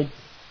hele klomp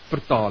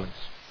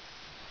vertalings.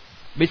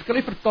 Mense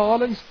kry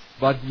vertalings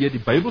wat deur die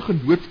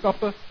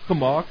Bybelgenootskappe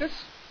gemaak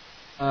is.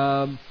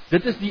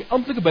 Dit is die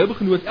amptelike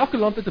Bybelgenootskap. Elke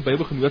land het 'n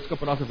Bybelgenootskap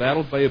en daar's 'n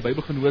wêreldwye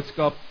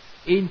Bybelgenootskap.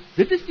 En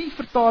dit is die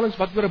vertalings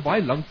wat oor 'n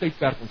baie lang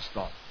tydperk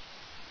ontstaan.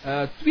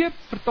 2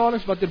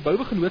 vertalings wat deur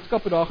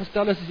Bybelgenootskappe daar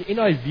gestel is die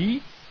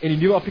NIV en die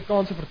Nuwe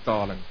Afrikaanse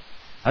vertaling.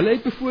 Hulle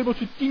het byvoorbeeld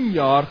so 10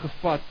 jaar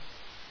gevat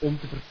om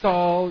te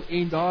vertaal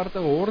en daar het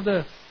 'n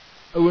horde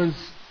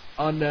ouens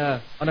aan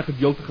 'n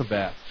gedeelte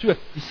gewerk. So,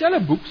 dieselfde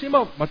boek, sê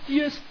maar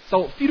Matteus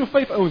sal 4 of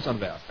 5 ouens aan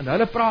werk. En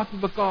hulle praat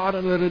met mekaar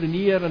en hulle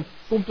redeneer en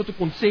kom tot 'n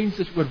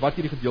konsensus oor wat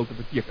hierdie gedeelte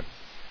beteken.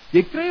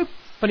 Jy kry ook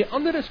van die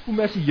ander is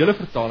kommersiële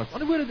vertalings. Aan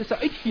die ander woorde, dis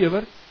 'n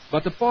uitgewer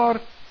wat 'n paar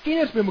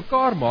kenners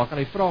bymekaar maak en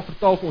hy vra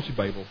vertaal vir ons die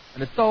Bybel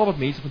in 'n taal wat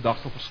mense vandag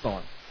sal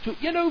verstaan. So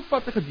een ou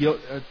vat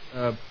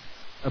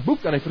 'n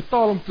boek en hy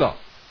vertaal hom klaar.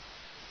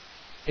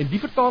 En die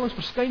vertalings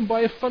verskyn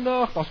baie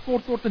vinnig, daar's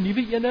kort 'n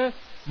nuwe ene,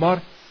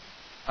 maar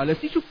hulle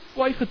is nie so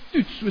kwai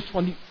getoets soos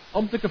van die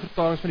amptelike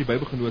vertalings van die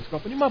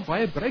Bybelgenootskap nie, maar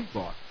baie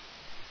bruikbaar.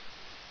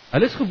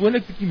 Hulle is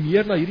gewoonlik bietjie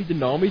meer na hierdie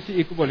dinamiese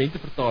ekwivalente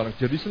vertalings,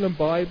 Jerusalem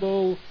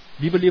Bybel,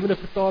 Nuwe Lewende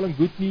Vertaling,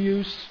 Good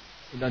News,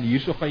 en dan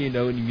hierso gaan jy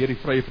nou in die meer die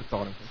vrye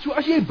vertaling. So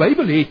as jy 'n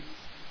Bybel het,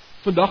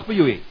 vandag by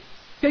jou het,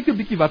 kyk 'n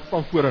bietjie wat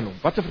staan voor in hom,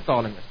 wat 'n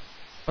vertaling is.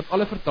 Want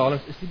alle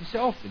vertalings is nie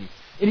dieselfde nie.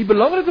 En die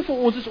belangrike vir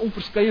ons is om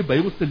verskeie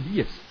Bybels te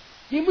lees.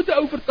 Jy moet 'n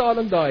ou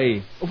vertaling daar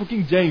hê, of 'n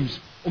King James,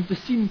 om te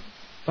sien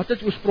wat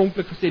het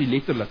oorspronklik gesê die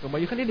letterlike, maar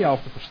jy gaan nie die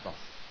helfte verstaan.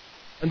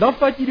 En dan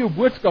vat jy die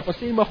boodskap en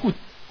sê maar goed,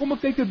 kom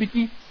ek kyk 'n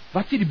bietjie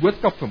wat sê die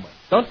boodskap vir my.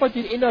 Dan vat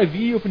jy die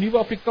NIV of 'n Nuwe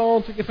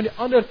Afrikaans of een van die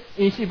ander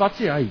en jy sê wat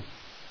sê hy.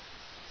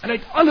 En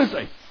uit alles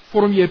uit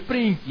vorm jy 'n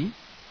prentjie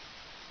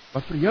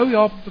wat vir jou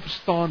help om te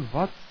verstaan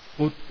wat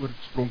God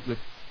oorspronklik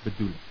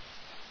bedoel.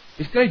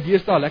 Jy kry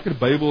deesdae lekker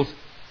Bybels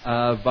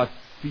wat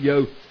vir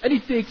jou in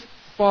die teks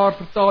paar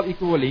vertaal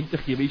ekwivalente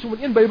gee. Jy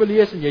sommer een Bybel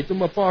lees en jy het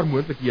hom 'n paar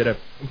moontlikhede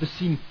om te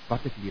sien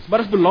wat ek lees. Maar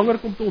dit is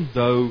belangrik om te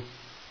onthou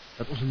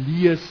dat ons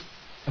lees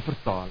 'n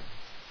vertaling.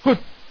 Goed.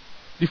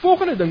 Die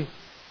volgende ding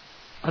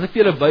as ek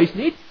vir julle wys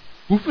net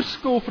hoe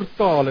verskil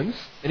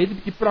vertalings en net 'n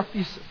bietjie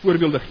prakties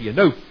voorbeelde gee.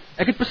 Nou,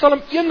 ek het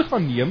Psalm 1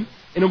 gaan neem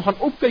en hom gaan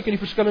opkyk in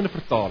die verskillende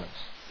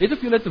vertalings. Net om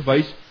julle te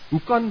wys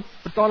hoe kan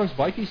vertalings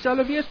baie keer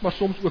dieselfde wees, maar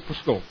soms ook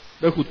verskil.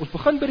 Nou goed, ons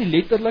begin by die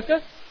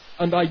letterlike.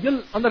 Aan daai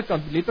heel ander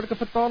kant, die letterlike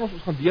vertalings,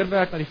 ons gaan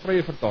deurwerk na die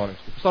vrye vertalings.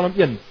 Psalm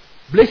 1.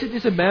 Blessed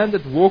is a man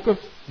that walketh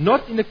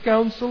not in the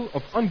counsel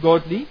of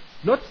ungodly,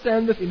 not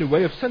standeth in the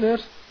way of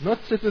sinners, not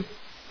sitteth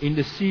in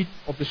the seat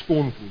of the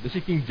scornful. Dis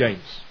die King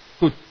James.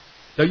 Goed.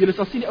 Nou julle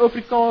sal sien die ou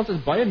Afrikaans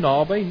is baie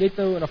naby net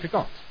nou in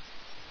Afrikaans.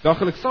 Dan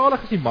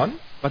geluksalig is die man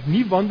wat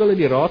nie wandel in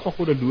die raad van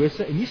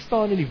goddelose en nie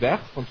staan in die weg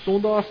van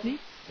sondaars nie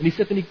en nie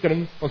sit in die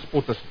kring van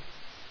spotters nie.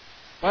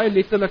 Baie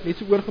letterlik net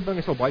so oorgebring,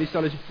 is al baie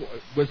dieselfde as die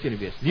boodskap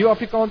wees. Nuwe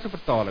Afrikaanse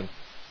vertaling.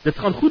 Dit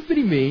gaan goed met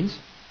die mens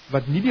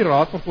wat nie die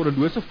raad van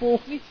goddelose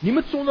volg nie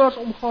met sondaars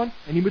omgaan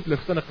en nie met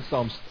ligsinnige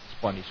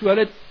saamspan nie. So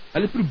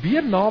hulle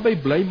probeer naby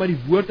bly, maar die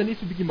woorde net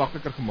so bietjie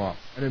makliker gemaak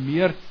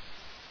in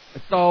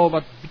 'n taal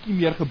wat bietjie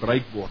meer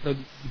gebruik word. Nou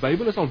die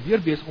Bybel is al weer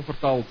besig om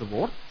vertaal te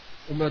word,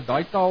 omdat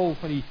daai taal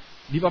van die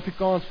Nuwe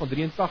Afrikaans van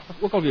 83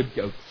 ook al weer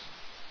bietjie oud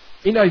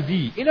is.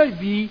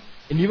 NIV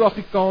en Nuwe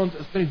Afrikaans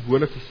is net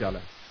woordelik dieselfde.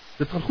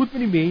 Dit gaan goed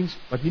met die mens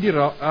wat nie die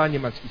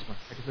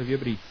ek is nou weer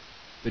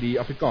by die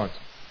Afrikaans.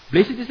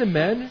 Blessed is the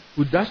man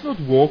who does not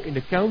walk in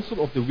the counsel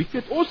of the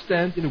wicked, or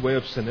stand in the way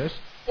of sinners,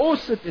 or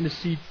sit in the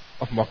seat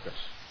of mockers.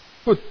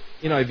 Goed,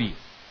 NIV.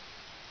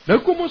 Nou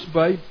kom ons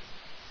by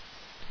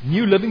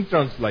New Living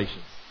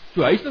Translation.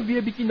 So hy is nou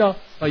weer 'n bietjie na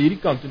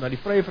hierdie kant toe, na die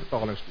vrye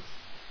vertalings toe.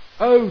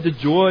 Oh, the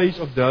joys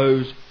of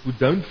those who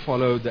don't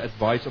follow the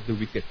advice of the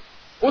wicked,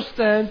 or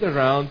stand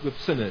around with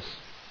sinners,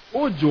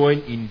 or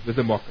join in with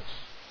the mockers.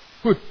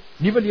 Goed,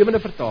 Nuwe Lewende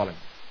Vertaling.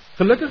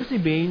 Gelukkig is die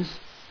mens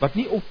wat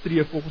nie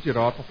optree volgens die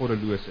raad van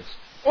goddeloses,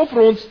 of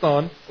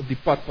rondstaan op die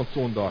pad van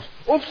sondaars,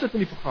 of sit in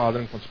die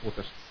vergadering van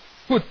spotters.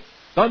 Goed,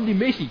 dan die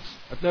message,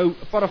 wat nou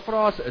 'n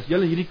parafrase is,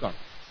 julle hierdie kant.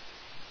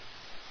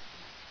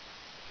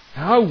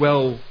 How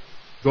well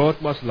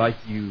God must like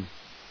you.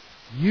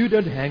 You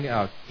don't hang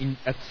out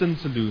at Sin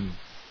Saloon.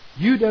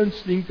 You don't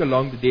slink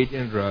along the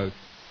dead-end road.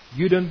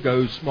 You don't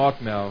go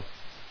smart-mouth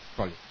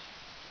college.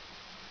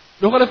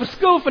 Nog 'n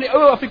verskil van die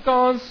ou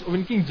Afrikaans of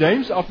in King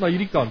James af na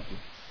hierdie kant toe.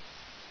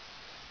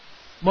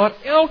 Maar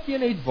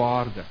elkeen het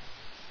waarde.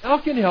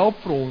 Elkeen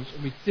help vir ons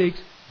om die teks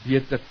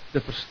beter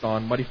te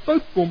verstaan, maar die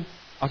fout kom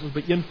as ons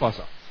by een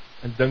vashou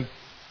en dink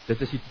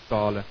dit is die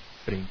totale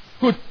prentjie.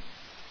 Goed.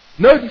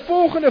 Nou die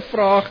volgende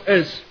vraag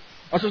is,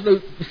 as ons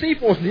nou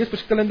besef ons lees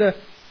verskillende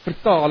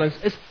vertalings,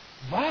 is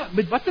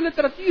met watter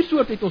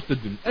literatuursoort het ons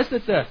te doen? Is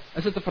dit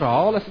 'n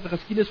verhaal, is dit 'n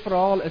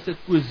geskiedenisverhaal, is dit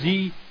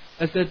poësie,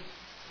 is dit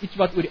iets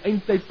wat oor die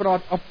eindtyd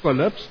praat,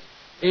 Apokalips?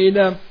 En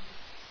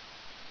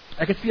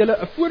ek het vir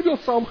julle 'n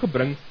voorbeeld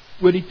saamgebring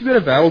oor die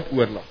Tweede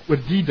Wêreldoorlog, oor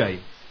D-Day.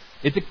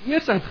 Het ek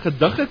eers 'n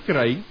gedig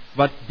gekry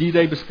wat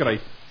D-Day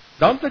beskryf.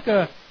 Dan het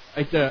ek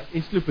uit 'n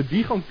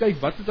ensiklopedie gaan kyk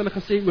wat het hulle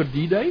gesê oor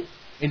D-Day,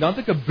 en dan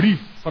het ek 'n brief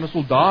van 'n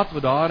soldaat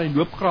wat daar in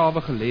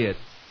loopgrawe gelê het,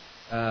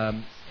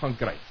 gaan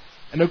kry.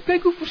 En nou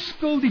kyk hoe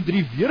verskil die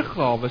drie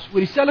weergawe oor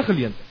dieselfde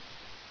geleentheid.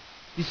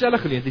 Dieselfde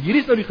geleentheid. Hier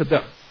is nou die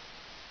gedig.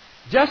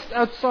 Just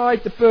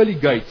outside the pearly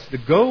gates, the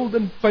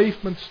golden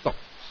pavement stops,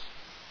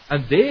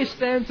 and there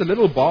stands a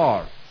little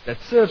bar that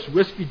serves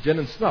whiskey, gin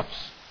and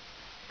snaps.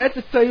 At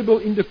the table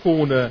in the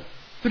corner,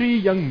 3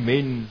 young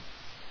men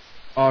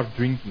are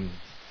drinking.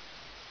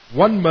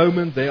 One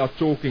moment they are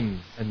talking,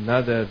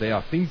 another they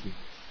are thinking.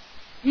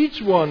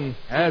 Each one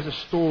has a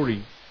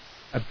story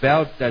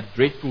about that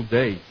dreadful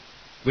day,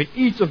 when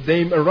each of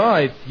them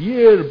arrived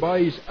here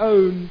by his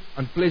own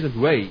unpleasant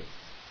way.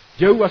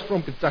 Joe was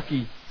from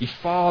Kentucky, his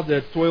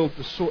father tilled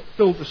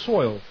the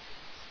soil,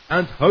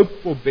 and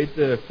hoped for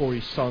better for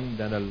his son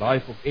than a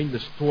life of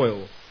endless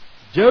toil.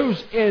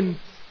 Joe's end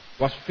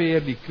was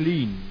fairly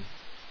clean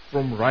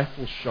from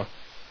rifle shot.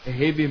 A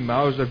heavy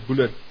Mauser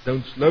bullet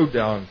don't slow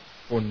down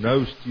for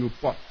no steel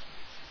pot.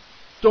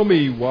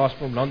 Tommy was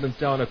from London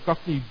town, a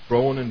cockney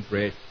born and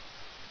bred.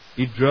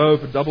 He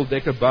drove a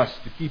double-decker bus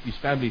to keep his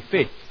family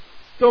fed.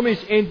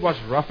 Tommy's end was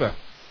rougher,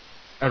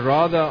 a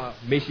rather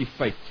messy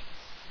fate,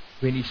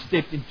 when he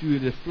stepped into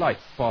the flight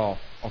path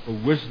of a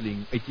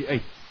whistling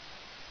 88.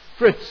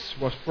 Fritz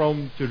was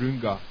from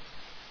Turunga,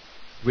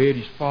 where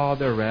his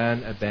father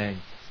ran a bank.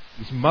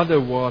 His mother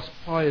was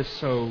a pious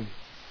soul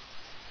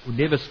who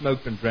never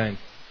smoked and drank.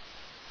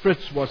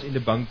 Fritz was in the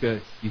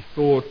bunker he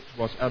thought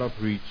was out of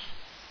reach,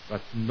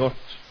 but not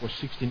for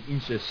 16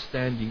 inches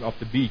standing off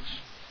the beach.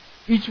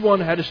 Each one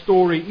had a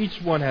story,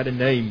 each one had a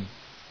name,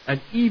 and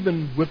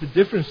even with the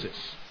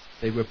differences,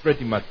 they were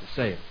pretty much the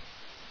same.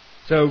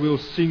 So we'll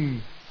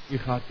sing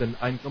Igaten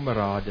ein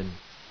Kameraden,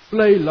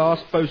 play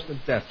last post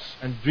and taps,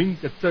 and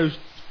drink a toast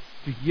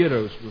to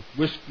heroes with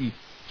whiskey,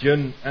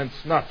 gin and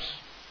snaps.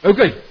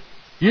 Okay,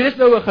 hier is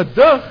nou 'n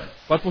gedig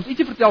wat ons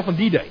ietsie vertel van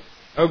die day.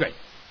 Okay,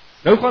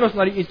 nou gaan ons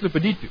na die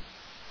ensiklopedie toe.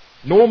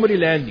 Normandy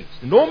landings.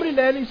 The Normandy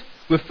landings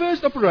were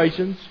first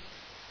operations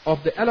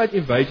of the Allied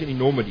invasion in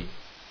Normandy,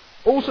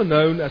 also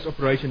known as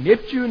Operation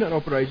Neptune and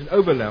Operation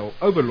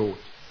Overlord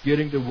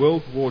during the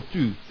World War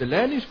II. The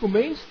landings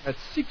commenced at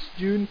 6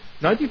 June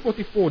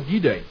 1944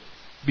 D-Day,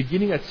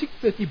 beginning at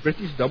 6:30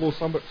 British double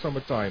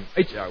summer time,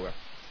 H-hour.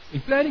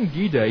 In planning,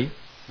 D-Day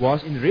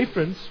was in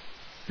reference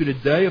to the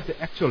day of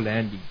the actual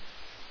landing,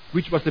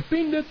 which was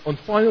dependent on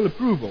final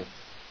approval.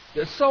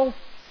 The assault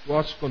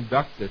was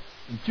conducted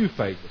in 2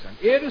 phases: an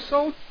air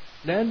assault,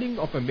 landing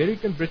of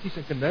American, British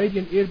and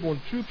Canadian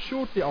airborne troops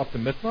shortly after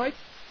midnight,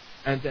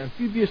 and the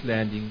amphibious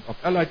landing of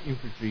Allied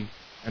infantry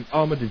and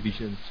armored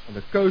divisions on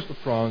the coast of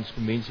France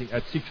commencing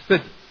at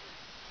 6:30.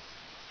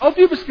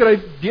 Altyd beskryf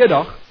die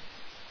dag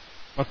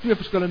maar 2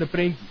 verskillende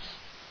prentjies,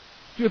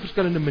 2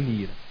 verskillende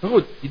maniere. Nou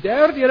goed, die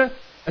derde ene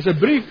is 'n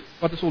brief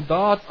wat 'n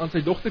soldaat aan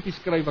sy dogtertjie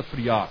skryf wat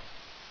verjaar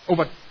of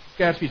wat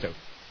Kersfees hou.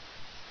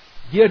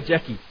 Dear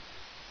Jackie,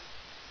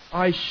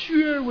 I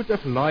sure would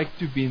have liked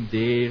to been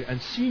there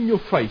and seen your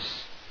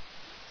face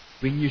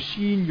when you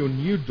seen your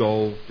new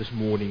doll this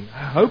morning.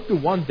 I hope the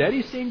one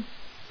Daddy sent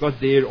got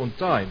there on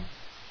time.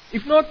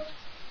 If not,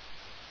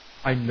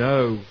 I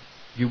know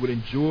you will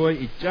enjoy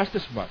it just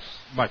as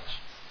much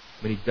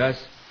when it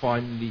does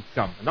finally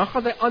come. En dan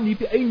gaan hy aan hier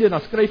by einde en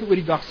dan skryf hy oor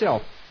die dag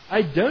self.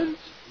 I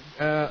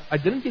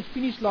didn't get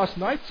finished last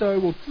night, so I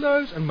will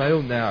close and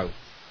mail now.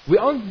 We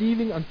aren't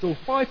leaving until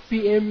 5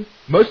 p.m.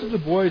 Most of the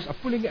boys are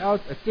pulling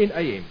out at 10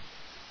 a.m.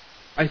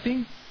 I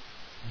think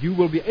You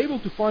will be able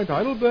to find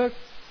Heidelberg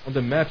on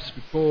the maps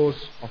because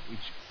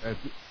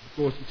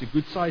it's a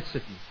good sized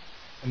city,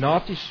 a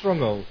Nazi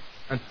stronghold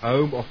and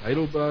home of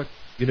Heidelberg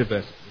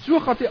University. So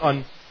gaan hy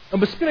aan en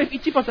beskryf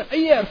ietsie van sy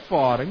eie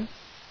ervaring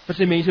vir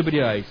sy mense by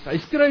die huis. Hy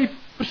skryf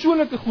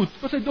persoonlike goed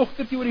vir sy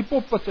dogtertjie oor die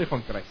pop wat sy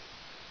gaan kry.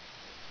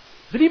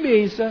 3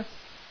 mense,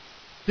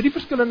 3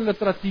 verskillende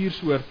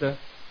literatuursoorte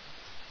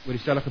oor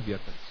dieselfde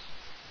gebeurtenis.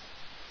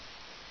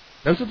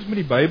 Nou sit ons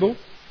met die Bybel.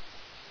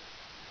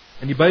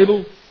 En die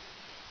Bybel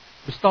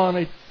bestaan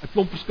uit 'n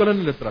klomp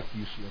verskillende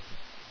literatuursoorte.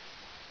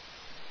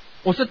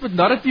 Ons sit met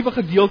narratiewe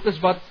gedeeltes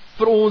wat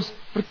vir ons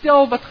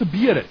vertel wat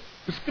gebeur het.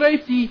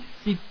 Beskryf die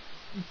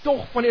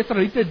tog van die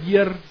Israeliete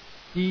deur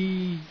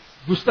die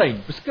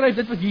woestyn. Beskryf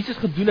dit wat Jesus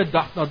gedoen het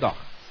dag na dag.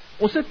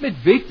 Ons sit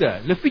met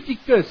wette,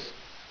 Levitikus,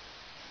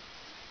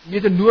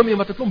 Deuteronomium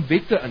wat 'n klomp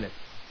wette in het.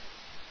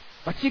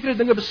 Wat sekere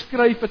dinge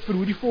beskryf het vir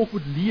hoe die volk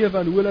moet lewe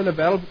en hoe hulle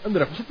wêreld moet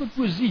inrig. Ons sit met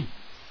poësie,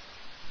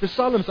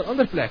 psalms en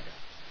ander plekke.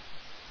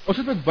 Ons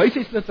sit met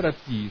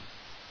wysheidsliteratuur,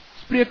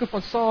 Spreuke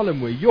van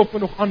Salomo, Job en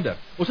nog ander.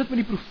 Ons sit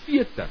met die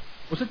profete,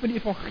 ons sit met die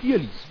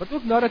evangelies, wat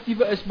ook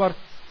narratiewe is, maar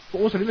vir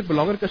ons redelik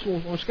belangrik is,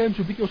 ons skei hom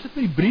so 'n bietjie, ons sit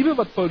met die briewe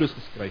wat Paulus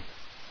geskryf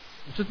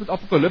het. Ons sit met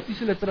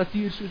apokaliptiese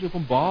literatuur soos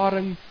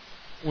Openbaring,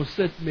 ons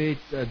sit met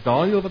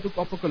Daniël wat ook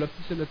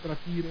apokaliptiese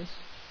literatuur is.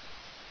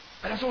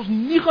 En as ons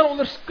nie gaan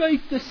onderskei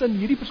tussen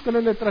hierdie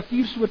verskillende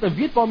literatuursoorte en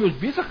weet waarmee ons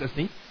besig is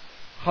nie,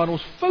 gaan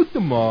ons foute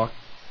maak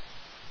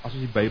as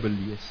ons die Bybel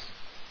lees.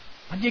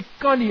 Want jy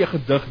kan nie 'n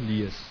gedig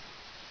lees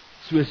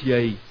soos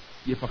jy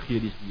die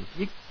evangelies lees.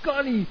 Jy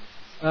kan nie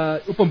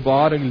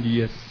Openbaring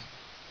lees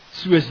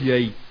soos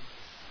jy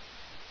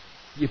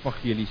die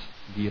evangelies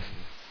lees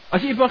nie.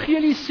 As die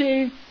evangelies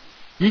sê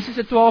Jesus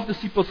het 12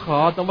 disippels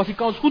gehad, dan was die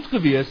kans goed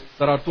geweest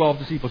dat daar 12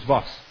 disippels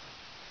was.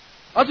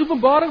 As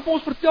Openbaring vir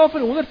ons vertel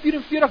van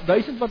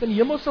 144,000 wat in die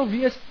hemel sal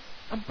wees,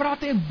 dan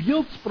praat hy in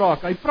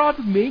beeldspraak. Hy praat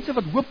met mense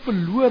wat hoop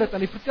verloor het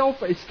en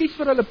hy skets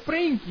vir hulle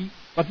prentjie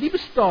wat nie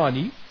bestaan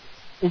nie,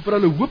 om vir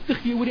hulle hoop te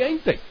gee oor die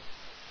eindtyd.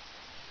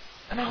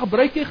 En dan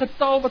gebruik hy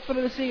getal wat vir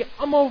hulle sê,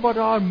 almal wat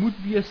daar moet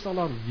wees, sal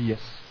daar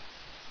wees.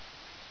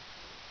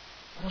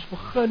 En ons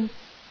begin,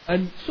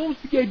 en soms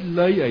bietjie uit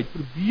lui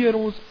probeer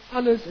ons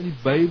alles in die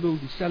Bybel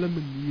dieselfde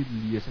manier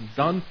lees, en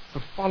dan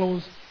verval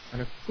ons in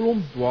 'n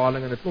klomp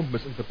dwaling en 'n klomp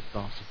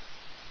misinterpretasie.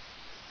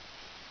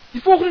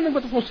 Die volgende ding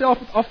wat ons onsself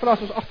moet afvra,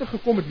 as ons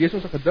agtergekom het, lees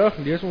ons 'n gedig,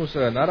 lees ons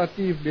 'n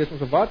narratief, lees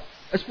ons 'n wat,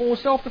 is vir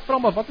onsself te vra,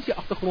 maar wat is die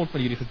agtergrond van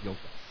hierdie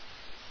gedeelte?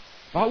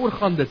 Waaroor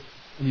gaan dit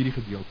in hierdie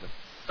gedeelte?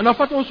 En dan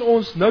vat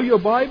ons nou jou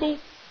Bybel,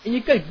 en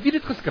jy kyk, wie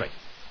dit geskryf?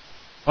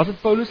 Was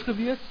dit Paulus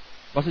gewees?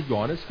 Was dit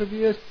Johannes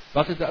gewees?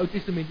 Was dit 'n Ou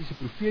Testamentiese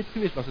profeet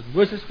gewees? Was dit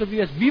Moses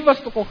gewees? Wie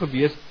was dit al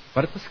gewees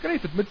wat dit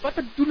geskryf het? Met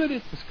watter doel het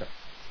dit geskryf?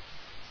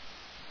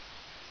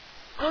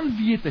 Aan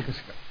wie het hy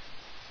geskryf?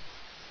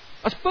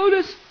 As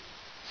Paulus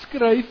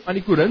skryf aan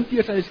die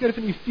Korintiërs en hy skryf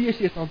aan die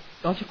Efesiërs,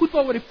 dan is die goed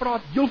waaroor hy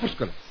praat heel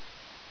verskillend.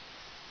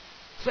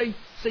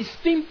 Sy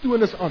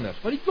stemtoon is anders,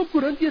 want die klomp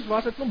Korintiërs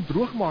was 'n klomp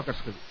droogmakers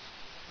gewees.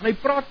 En hy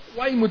praat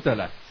kwaai met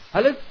hulle.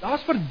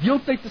 Daar's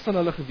verdeeldheid tussen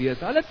hulle gewees.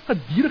 Hulle het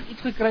gedurig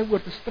iets gekry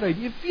oor te stry.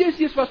 Die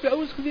Efesiërs was by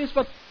ouens gewees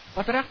wat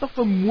regtig op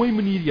 'n mooi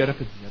manier Here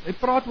gedien het. Hy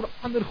praat oor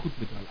ander goed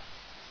met hulle.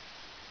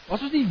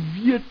 As ons nie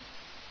weet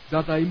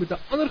dat hy met 'n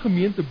ander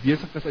gemeente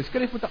besig is, hy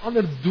skryf met 'n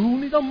ander doel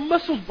nie, dan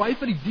mis ons baie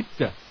van die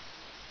diepte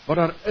wat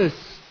daar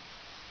is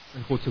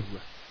in God se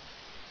woord.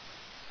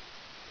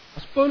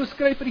 As Paulus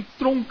skryf vir die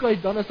tronk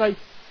uit, dan is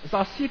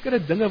daar sekere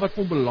dinge wat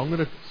vir hom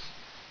belangrik is.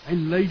 Hy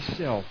ly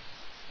self.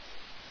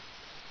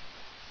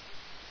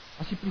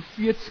 As die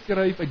profeet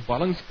skryf uit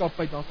ballingskap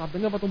uit, dan is daar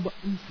dinge wat hom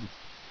beïnvloed.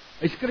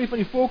 Hy skryf van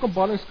die volk in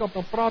ballingskap,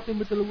 dan praat hy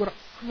met hulle oor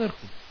ander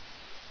goed.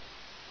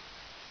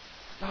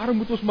 Daarom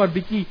moet ons maar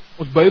bietjie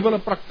ons Bybel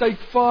in praktyk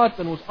vat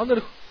en ons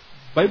ander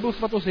Bybels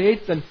wat ons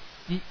het, en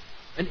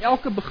in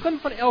elke begin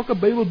van elke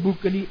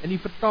Bybelboek in die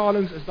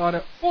vertalings is daar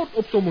 'n kort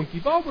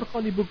opsommingkie. Waaroor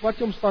gaan die boek, wat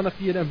se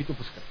omstandighede en wie dit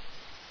geskryf?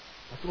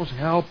 Wat ons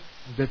help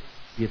om dit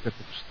beter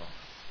te verstaan.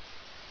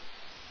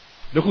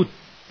 Nou goed,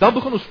 dan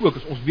begin ons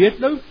fokus. Ons weet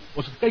nou,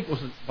 ons het kyk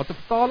watter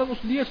vertaling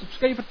ons lees, ons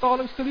verskeie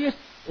vertalings gelees.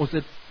 Ons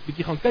het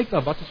bietjie gaan kyk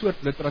na watter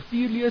soort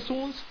literatuur lees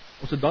ons.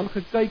 Ons het dan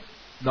gekyk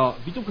na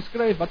wie het hom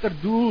geskryf, watter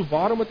doel,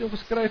 waarom het hy hom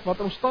geskryf,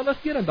 watter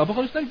omstandighede, en dan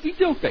begin ons in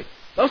detail kyk.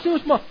 Dan sê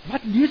ons maar,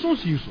 wat lees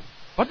ons hierso?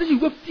 Wat is die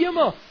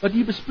hooftema wat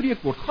hier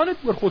bespreek word? Gaan dit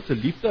oor God se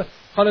liefde?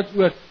 Gaan dit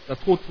oor dat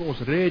God vir ons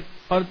red?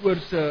 Gaan dit oor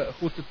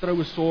God se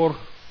troue sorg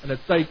in 'n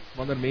tyd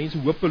wanneer mense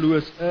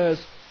hopeloos is?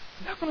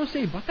 En dan kan ons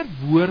sê, watter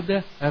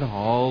woorde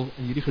herhaal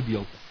in hierdie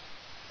gedeelte?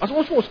 As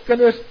ons vir ons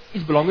kinders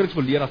iets belangriks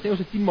wil leer, dan sê ons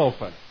dit 10 maal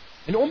vir hulle.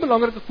 En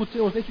onbelangrike goed sê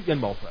ons net so 1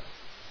 maal vir hulle.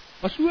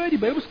 Maar so het die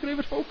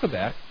Bybelskrywers ook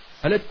gewerk.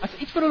 Hulle, as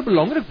iets vir hulle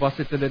belangrik was,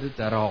 het hulle dit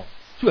herhaal.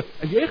 So,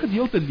 as jy 'n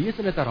gedeelte lees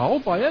en dit herhaal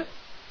baie,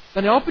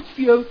 dan help dit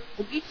vir jou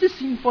om iets te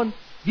sien van,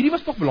 hierdie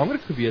was toch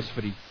belangrik geweest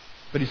vir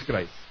die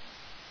skryf.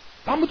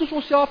 Dan moet ons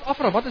onsself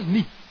afvra, wat is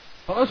nie?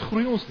 Want ons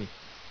groei ons nie.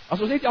 As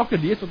ons net elke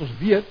lees wat ons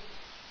weet,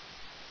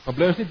 dan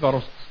bly ons net waar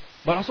ons is.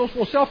 Maar as ons vir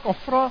onsself kan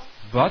vra,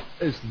 wat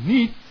is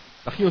nie,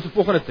 dan gee ons die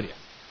volgende tree.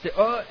 Sê,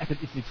 ek het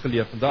iets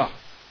geleer vandag.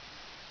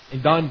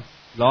 En dan,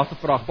 laaste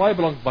vraag, baie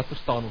belangrik, wat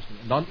verstaan ons nie?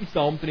 En dan iets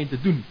daaromtrent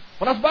te doen.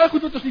 Want as baie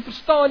goed wat ons nie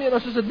verstaan nie, en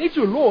as ons dit net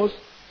so los,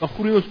 dan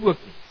groei ons ook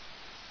nie.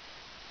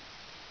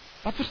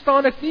 Wat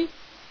verstaan ek nie?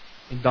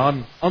 En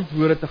dan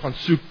antwoorde te gaan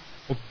soek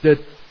op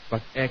dit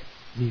wat ek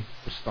nie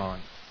verstaan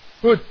nie.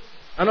 Goed,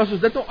 en as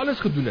ons dit nou alles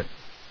gedoen het,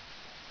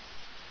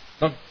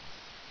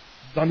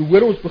 dan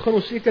begin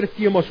ons sekere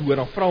temas hoor,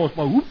 dan vra ons,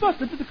 maar hoe pas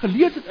dit wat ek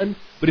gelees het in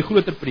by die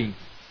groter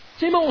prentjie?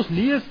 Sê maar ons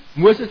lees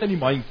Moses in die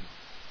mandjie.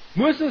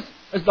 Moses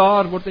is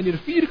daar, word in die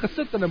rivier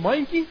gesit in 'n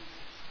mandjie,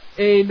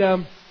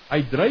 en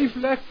hy dryf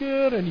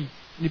lekker, en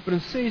die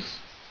prinses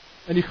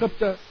in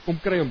Egipte kom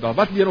kry hom daar.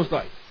 Wat leer ons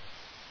daai?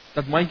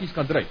 Dat mandjies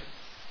kan dryf?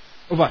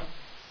 Of wat?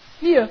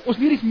 Nee, ons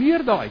leer iets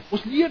meer daai.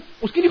 Ons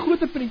ken die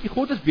groter prentjie,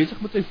 God is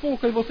besig met sy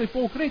volk, hy wil sy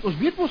volk red. Ons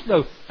weet mos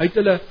nou, hy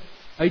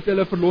het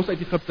hulle verlos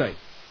uit Egipte uit.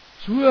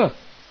 So,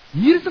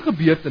 hier is 'n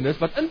gebeurtenis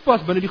wat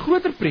inpas binne die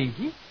groter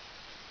prentjie,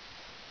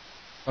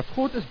 wat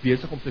God is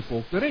besig om sy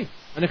volk te red.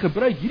 En hy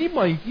gebruik hierdie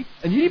mandjie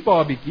en hierdie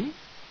babietjie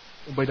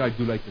om by daai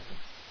doel uit te kom.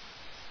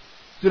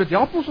 So dit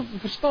help ons om te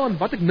verstaan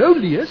wat ek nou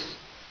lees,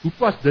 hoe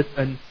pas dit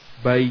in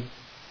by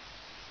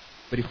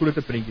die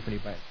groter prentjie van die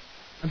Bybel.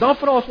 En dan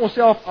vra ons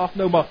onsself af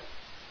nou, maar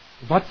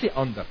wat sê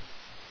ander?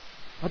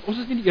 Want ons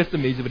is nie die eerste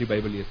mense wat die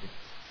Bybel lees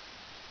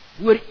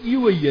nie. Oor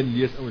eeue heen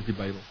lees ouens die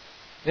Bybel.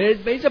 En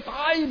het mense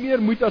baie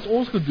meer moeite as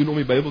ons gedoen om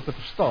die Bybel te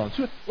verstaan.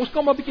 So, ons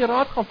kan maar 'n bietjie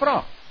raad gaan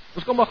vra.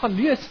 Ons kan maar gaan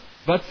lees,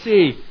 wat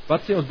sê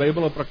ons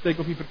Bybel in praktyk,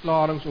 of die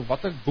verklaringe, of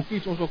watter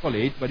boekies ons ook al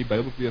het, wat die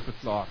Bybel vir jou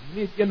verklaar.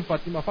 Nie net een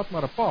vat nie, maar vat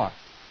maar 'n paar.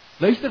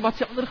 Luister wat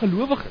sê ander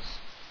gelowiges.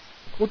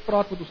 God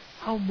praat met ons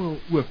almal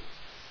ook.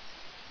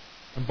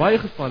 In baie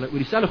gevalle oor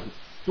dieselfde goed.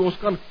 So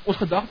ons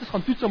gedagtes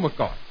gaan toets aan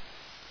mekaar.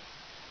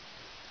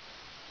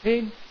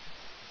 En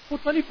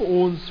God wil nie vir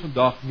ons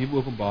vandag nuwe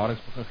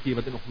openbarings begin gee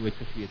wat hy nog nooit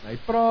gegee het. Hy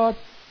praat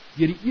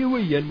deur die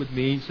eeue heen met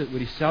mense oor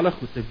dieselfde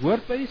goed. Sy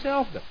woord bly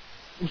dieselfde.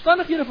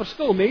 Omstandighede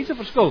verskil, mense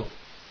verskil,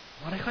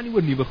 maar hy gaan nie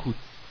oor nuwe goed.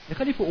 Hy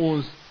gaan nie vir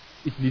ons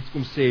iets nuuts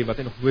kom sê wat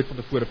hy nog nooit van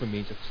tevore vir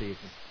mense gesê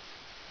het nie.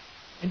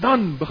 En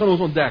dan begin ons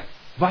ontdek,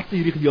 wat is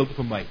hierdie gedeelte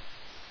vir my?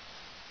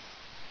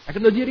 Ek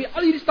het nou deur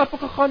al hierdie stappe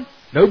gegaan,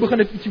 nou begin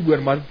ek ietsie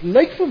hoor, maar dit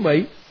lyk vir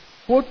my,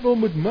 God wil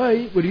met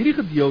my oor hierdie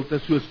gedeelte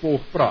soos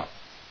volg praat.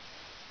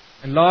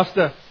 En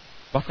laaste,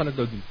 wat gaan ek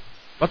nou doen?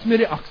 Wat is my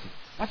reaksie?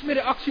 Wat is my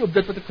reaksie op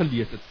dit wat ek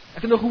gelees het?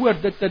 Ek het nou gehoor,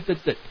 dit.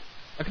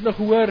 Ek het nou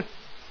gehoor,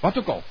 wat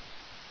ook al.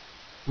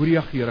 Hoe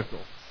reageer ek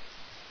daarop?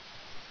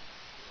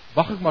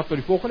 Wag ek maar tot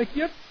die volgende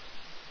keer?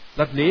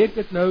 Laat lê ek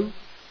dit nou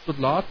tot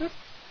later?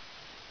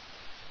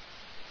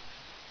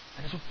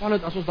 En is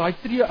opvallend, as ons daai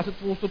tree, as dit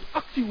vir ons tot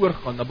aksie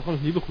oorgaan, dan begin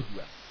ons nuwe goed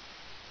hoor.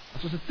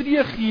 As ons 'n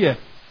tree gee,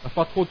 dan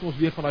vat God ons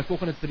weer van daai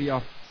volgende tree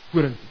af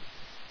vorentoe.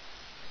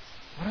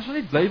 Maar as ons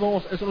net bly waar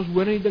ons is, en ons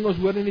hoor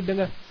nie die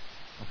dinge,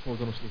 dan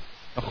vorder ons nie.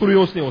 Dan groei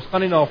ons nie, ons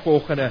gaan nie na 'n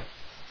volgende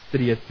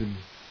tree toe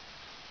nie.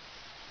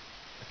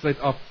 Ek sluit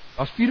af.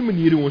 Daar's 4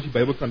 maniere hoe ons die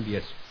Bybel kan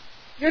lees.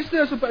 Eerste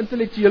is op 'n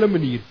intellektuele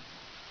manier.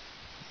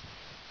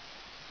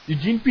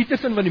 Eugene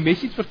Peterson van die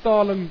Message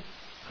vertaling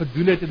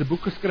gedoen het 'n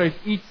boek geskryf,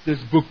 Eat This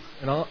Book.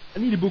 En dan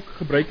in hierdie boek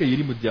gebruik hy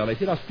hierdie model. Hy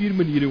sê daar's 4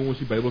 maniere hoe ons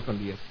die Bybel kan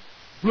lees.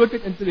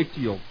 Blootheid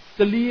intellektueel.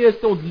 Te lees,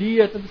 te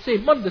ontleed en te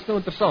sê, man, dis nou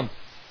interessant.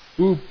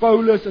 Hoe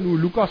Paulus en hoe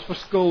Lukas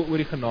verskil oor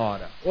die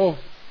genade. Of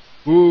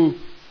hoe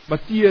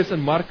Matteus en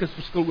Markus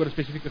verskil oor 'n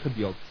spesifieke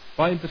gedeelte.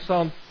 Baie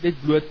interessant,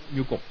 net bloot in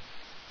jou kop.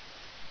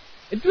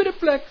 In tweede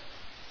plek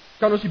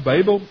kan ons die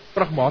Bybel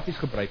pragmaties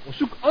gebruik. Ons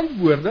soek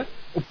antwoorde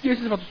op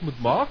keuses wat ons moet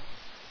maak.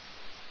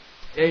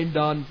 En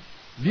dan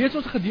lees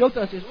ons 'n gedeelte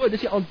en sê, dis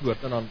die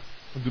antwoord, en dan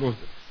doen ons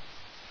dit.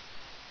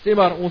 Sê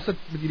maar, ons sit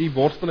met hierdie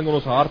worsteling in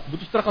ons hart, moet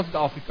ons terug aan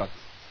Suid-Afrika.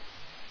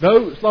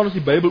 Nou slaan ons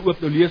die Bybel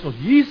oop, nou lees ons,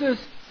 Jesus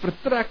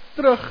vertrek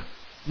terug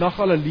na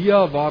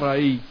Galilea waar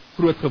hy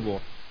groot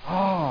geword.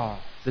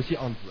 Dis die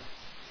antwoord.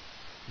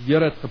 Die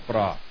Here het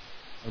gepraat.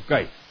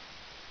 OK.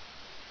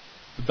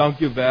 Bedank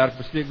jou werk,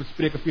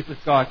 bespreek 'n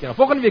feeslikaartjie. En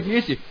volgende week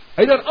lees jy,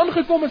 hy het daar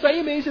aangekom en sy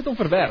eie mense het hom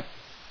verwerp.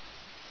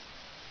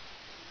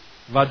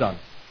 Wat dan?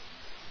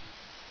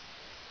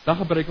 Dan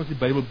gebruik ons die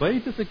Bybel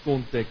buite sy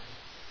konteks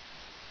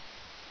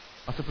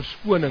as 'n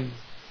verskoning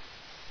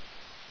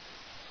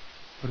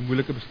vir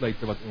moeilike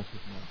besluite wat ons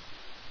moet maak.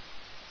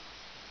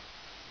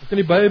 Ons kan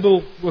die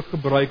Bybel ook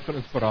gebruik vir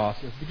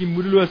inspirasie. As 'n bietjie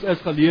moedeloos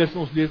is, gaan lees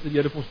ons lees dat die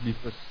Here vir ons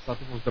lief is, dat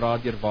hy ons dra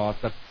deur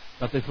water,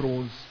 dat hy vir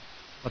ons,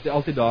 dat hy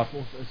altyd daar vir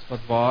ons is, wat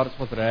waar is,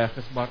 wat reg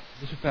is, maar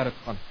dis so ver dit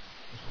gaan.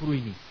 Ons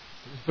groei nie.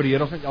 Ons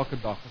inspireer ons net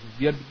elke dag. Ons is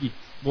weer bietjie,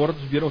 môre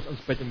het ons weer ons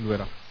inspuiting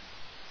nodig.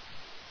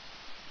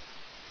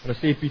 Maar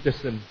sê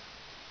Peterson,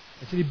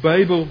 hy sê die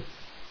Bybel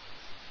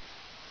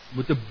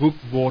moet 'n boek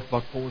word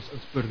wat ons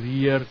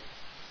inspireer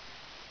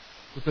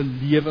tot 'n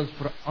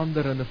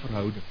lewensveranderende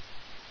verhouding.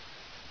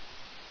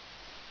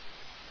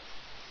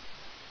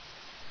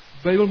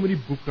 Die Bybel moet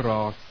die boek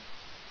raak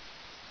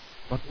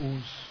wat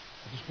ons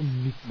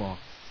vernuut maak.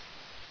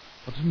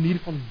 Wat ons manier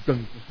van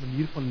dink, ons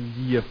manier van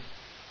leef,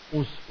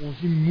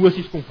 ons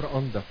emosies kom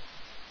verander.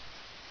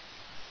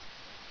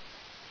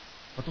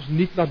 Wat ons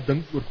nie laat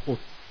dink oor God,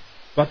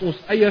 wat ons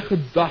eie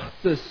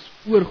gedagtes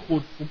oor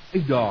God kom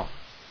uitdaag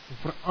om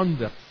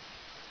verander,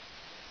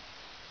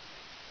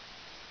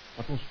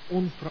 wat ons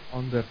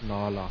onveranderd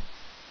nalaat.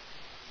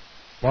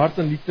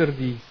 Martin Luther,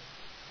 die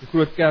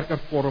groot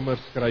kerkhervormer,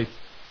 skryf,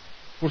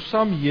 "For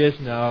some years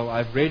now,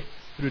 I've read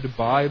through the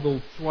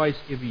Bible twice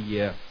every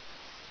year.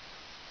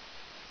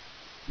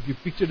 If you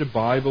picture the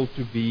Bible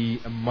to be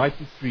a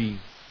mighty tree,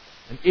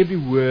 and every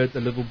word a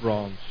little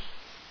branch,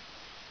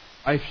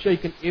 I've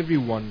shaken every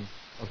one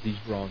of these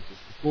branches,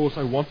 because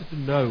I wanted to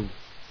know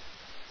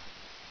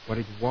what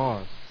it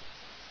was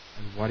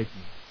and what it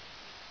meant.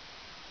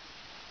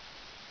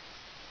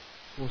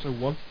 Because I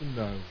wanted to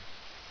know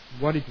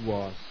what it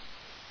was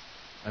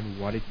and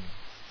what it meant."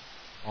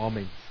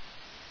 Amen.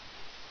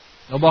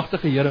 Nou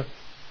magtige Here,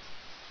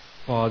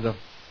 Vader,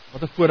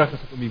 wat 'n voorreg is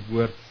dit om die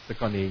woord te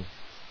kan hê.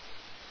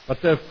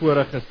 Wat 'n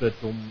voorreg is dit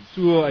om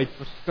so uit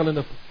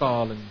verskillende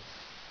vertalings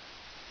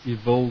die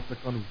wil te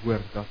kan hoor,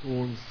 dat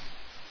ons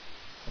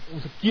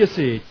 'n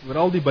keuse het oor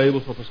al die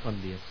Bybels wat ons gaan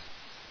lees.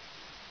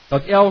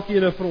 Dat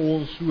elkeen vir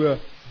ons so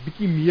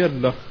bietjie meer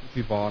lig op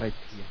die waarheid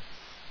gee.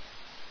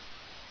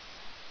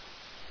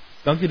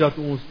 Dankie dat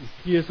ons die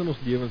Gees in ons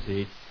lewens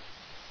het,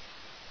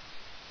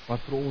 wat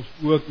vir ons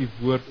ook die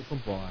woord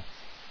openbaar.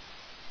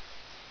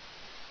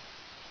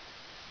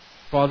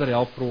 Vader,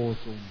 help vir ons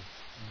om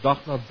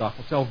dag na dag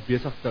onsself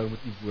besig te hou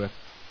met die woord,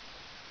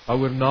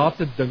 daaroor na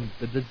te dink,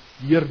 dit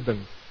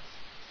deurdink,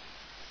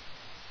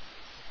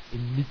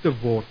 en nie te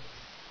word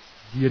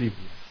deur die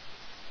woord.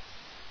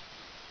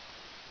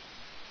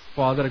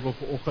 Vader, ek wil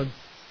vanoggend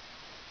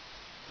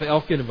vir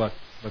elkeen wat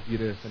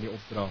hier is in die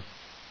opdrag,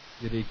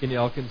 Here, jy ken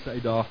elkeen se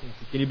uitdagings,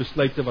 jy ken die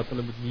besluite wat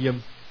hulle moet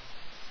neem,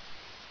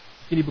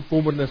 jy ken die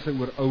bekommernisse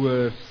oor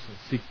ouers,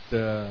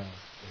 siekte,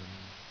 en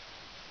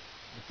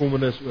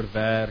bekommernis oor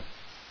werk,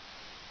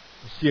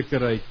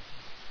 onsekerheid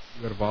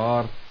oor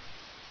waar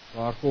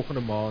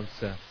volgende maand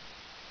se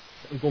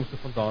inkomste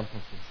vandaan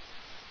gaan kom.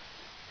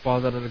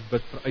 Vader, dat ek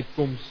bid vir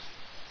uitkoms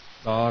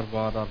daar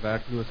waar daar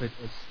werkloosheid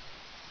is.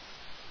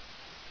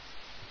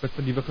 Ek bid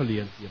vir nuwe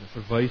geleenthede,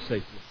 vir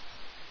wysheid ook.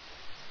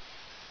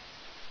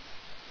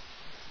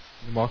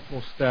 En maak vir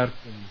ons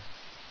sterk om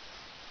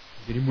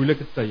hierdie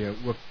moeilike tye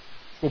ook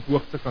op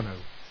hoog te kan hou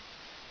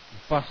en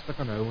vas te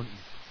kan hou aan U.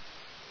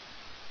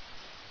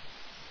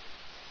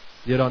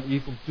 Here, aan U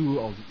kom toe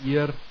al die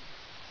eer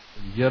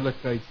en die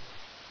heerlikheid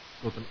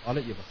tot in alle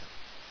ewigheid.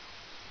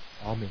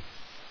 Amen.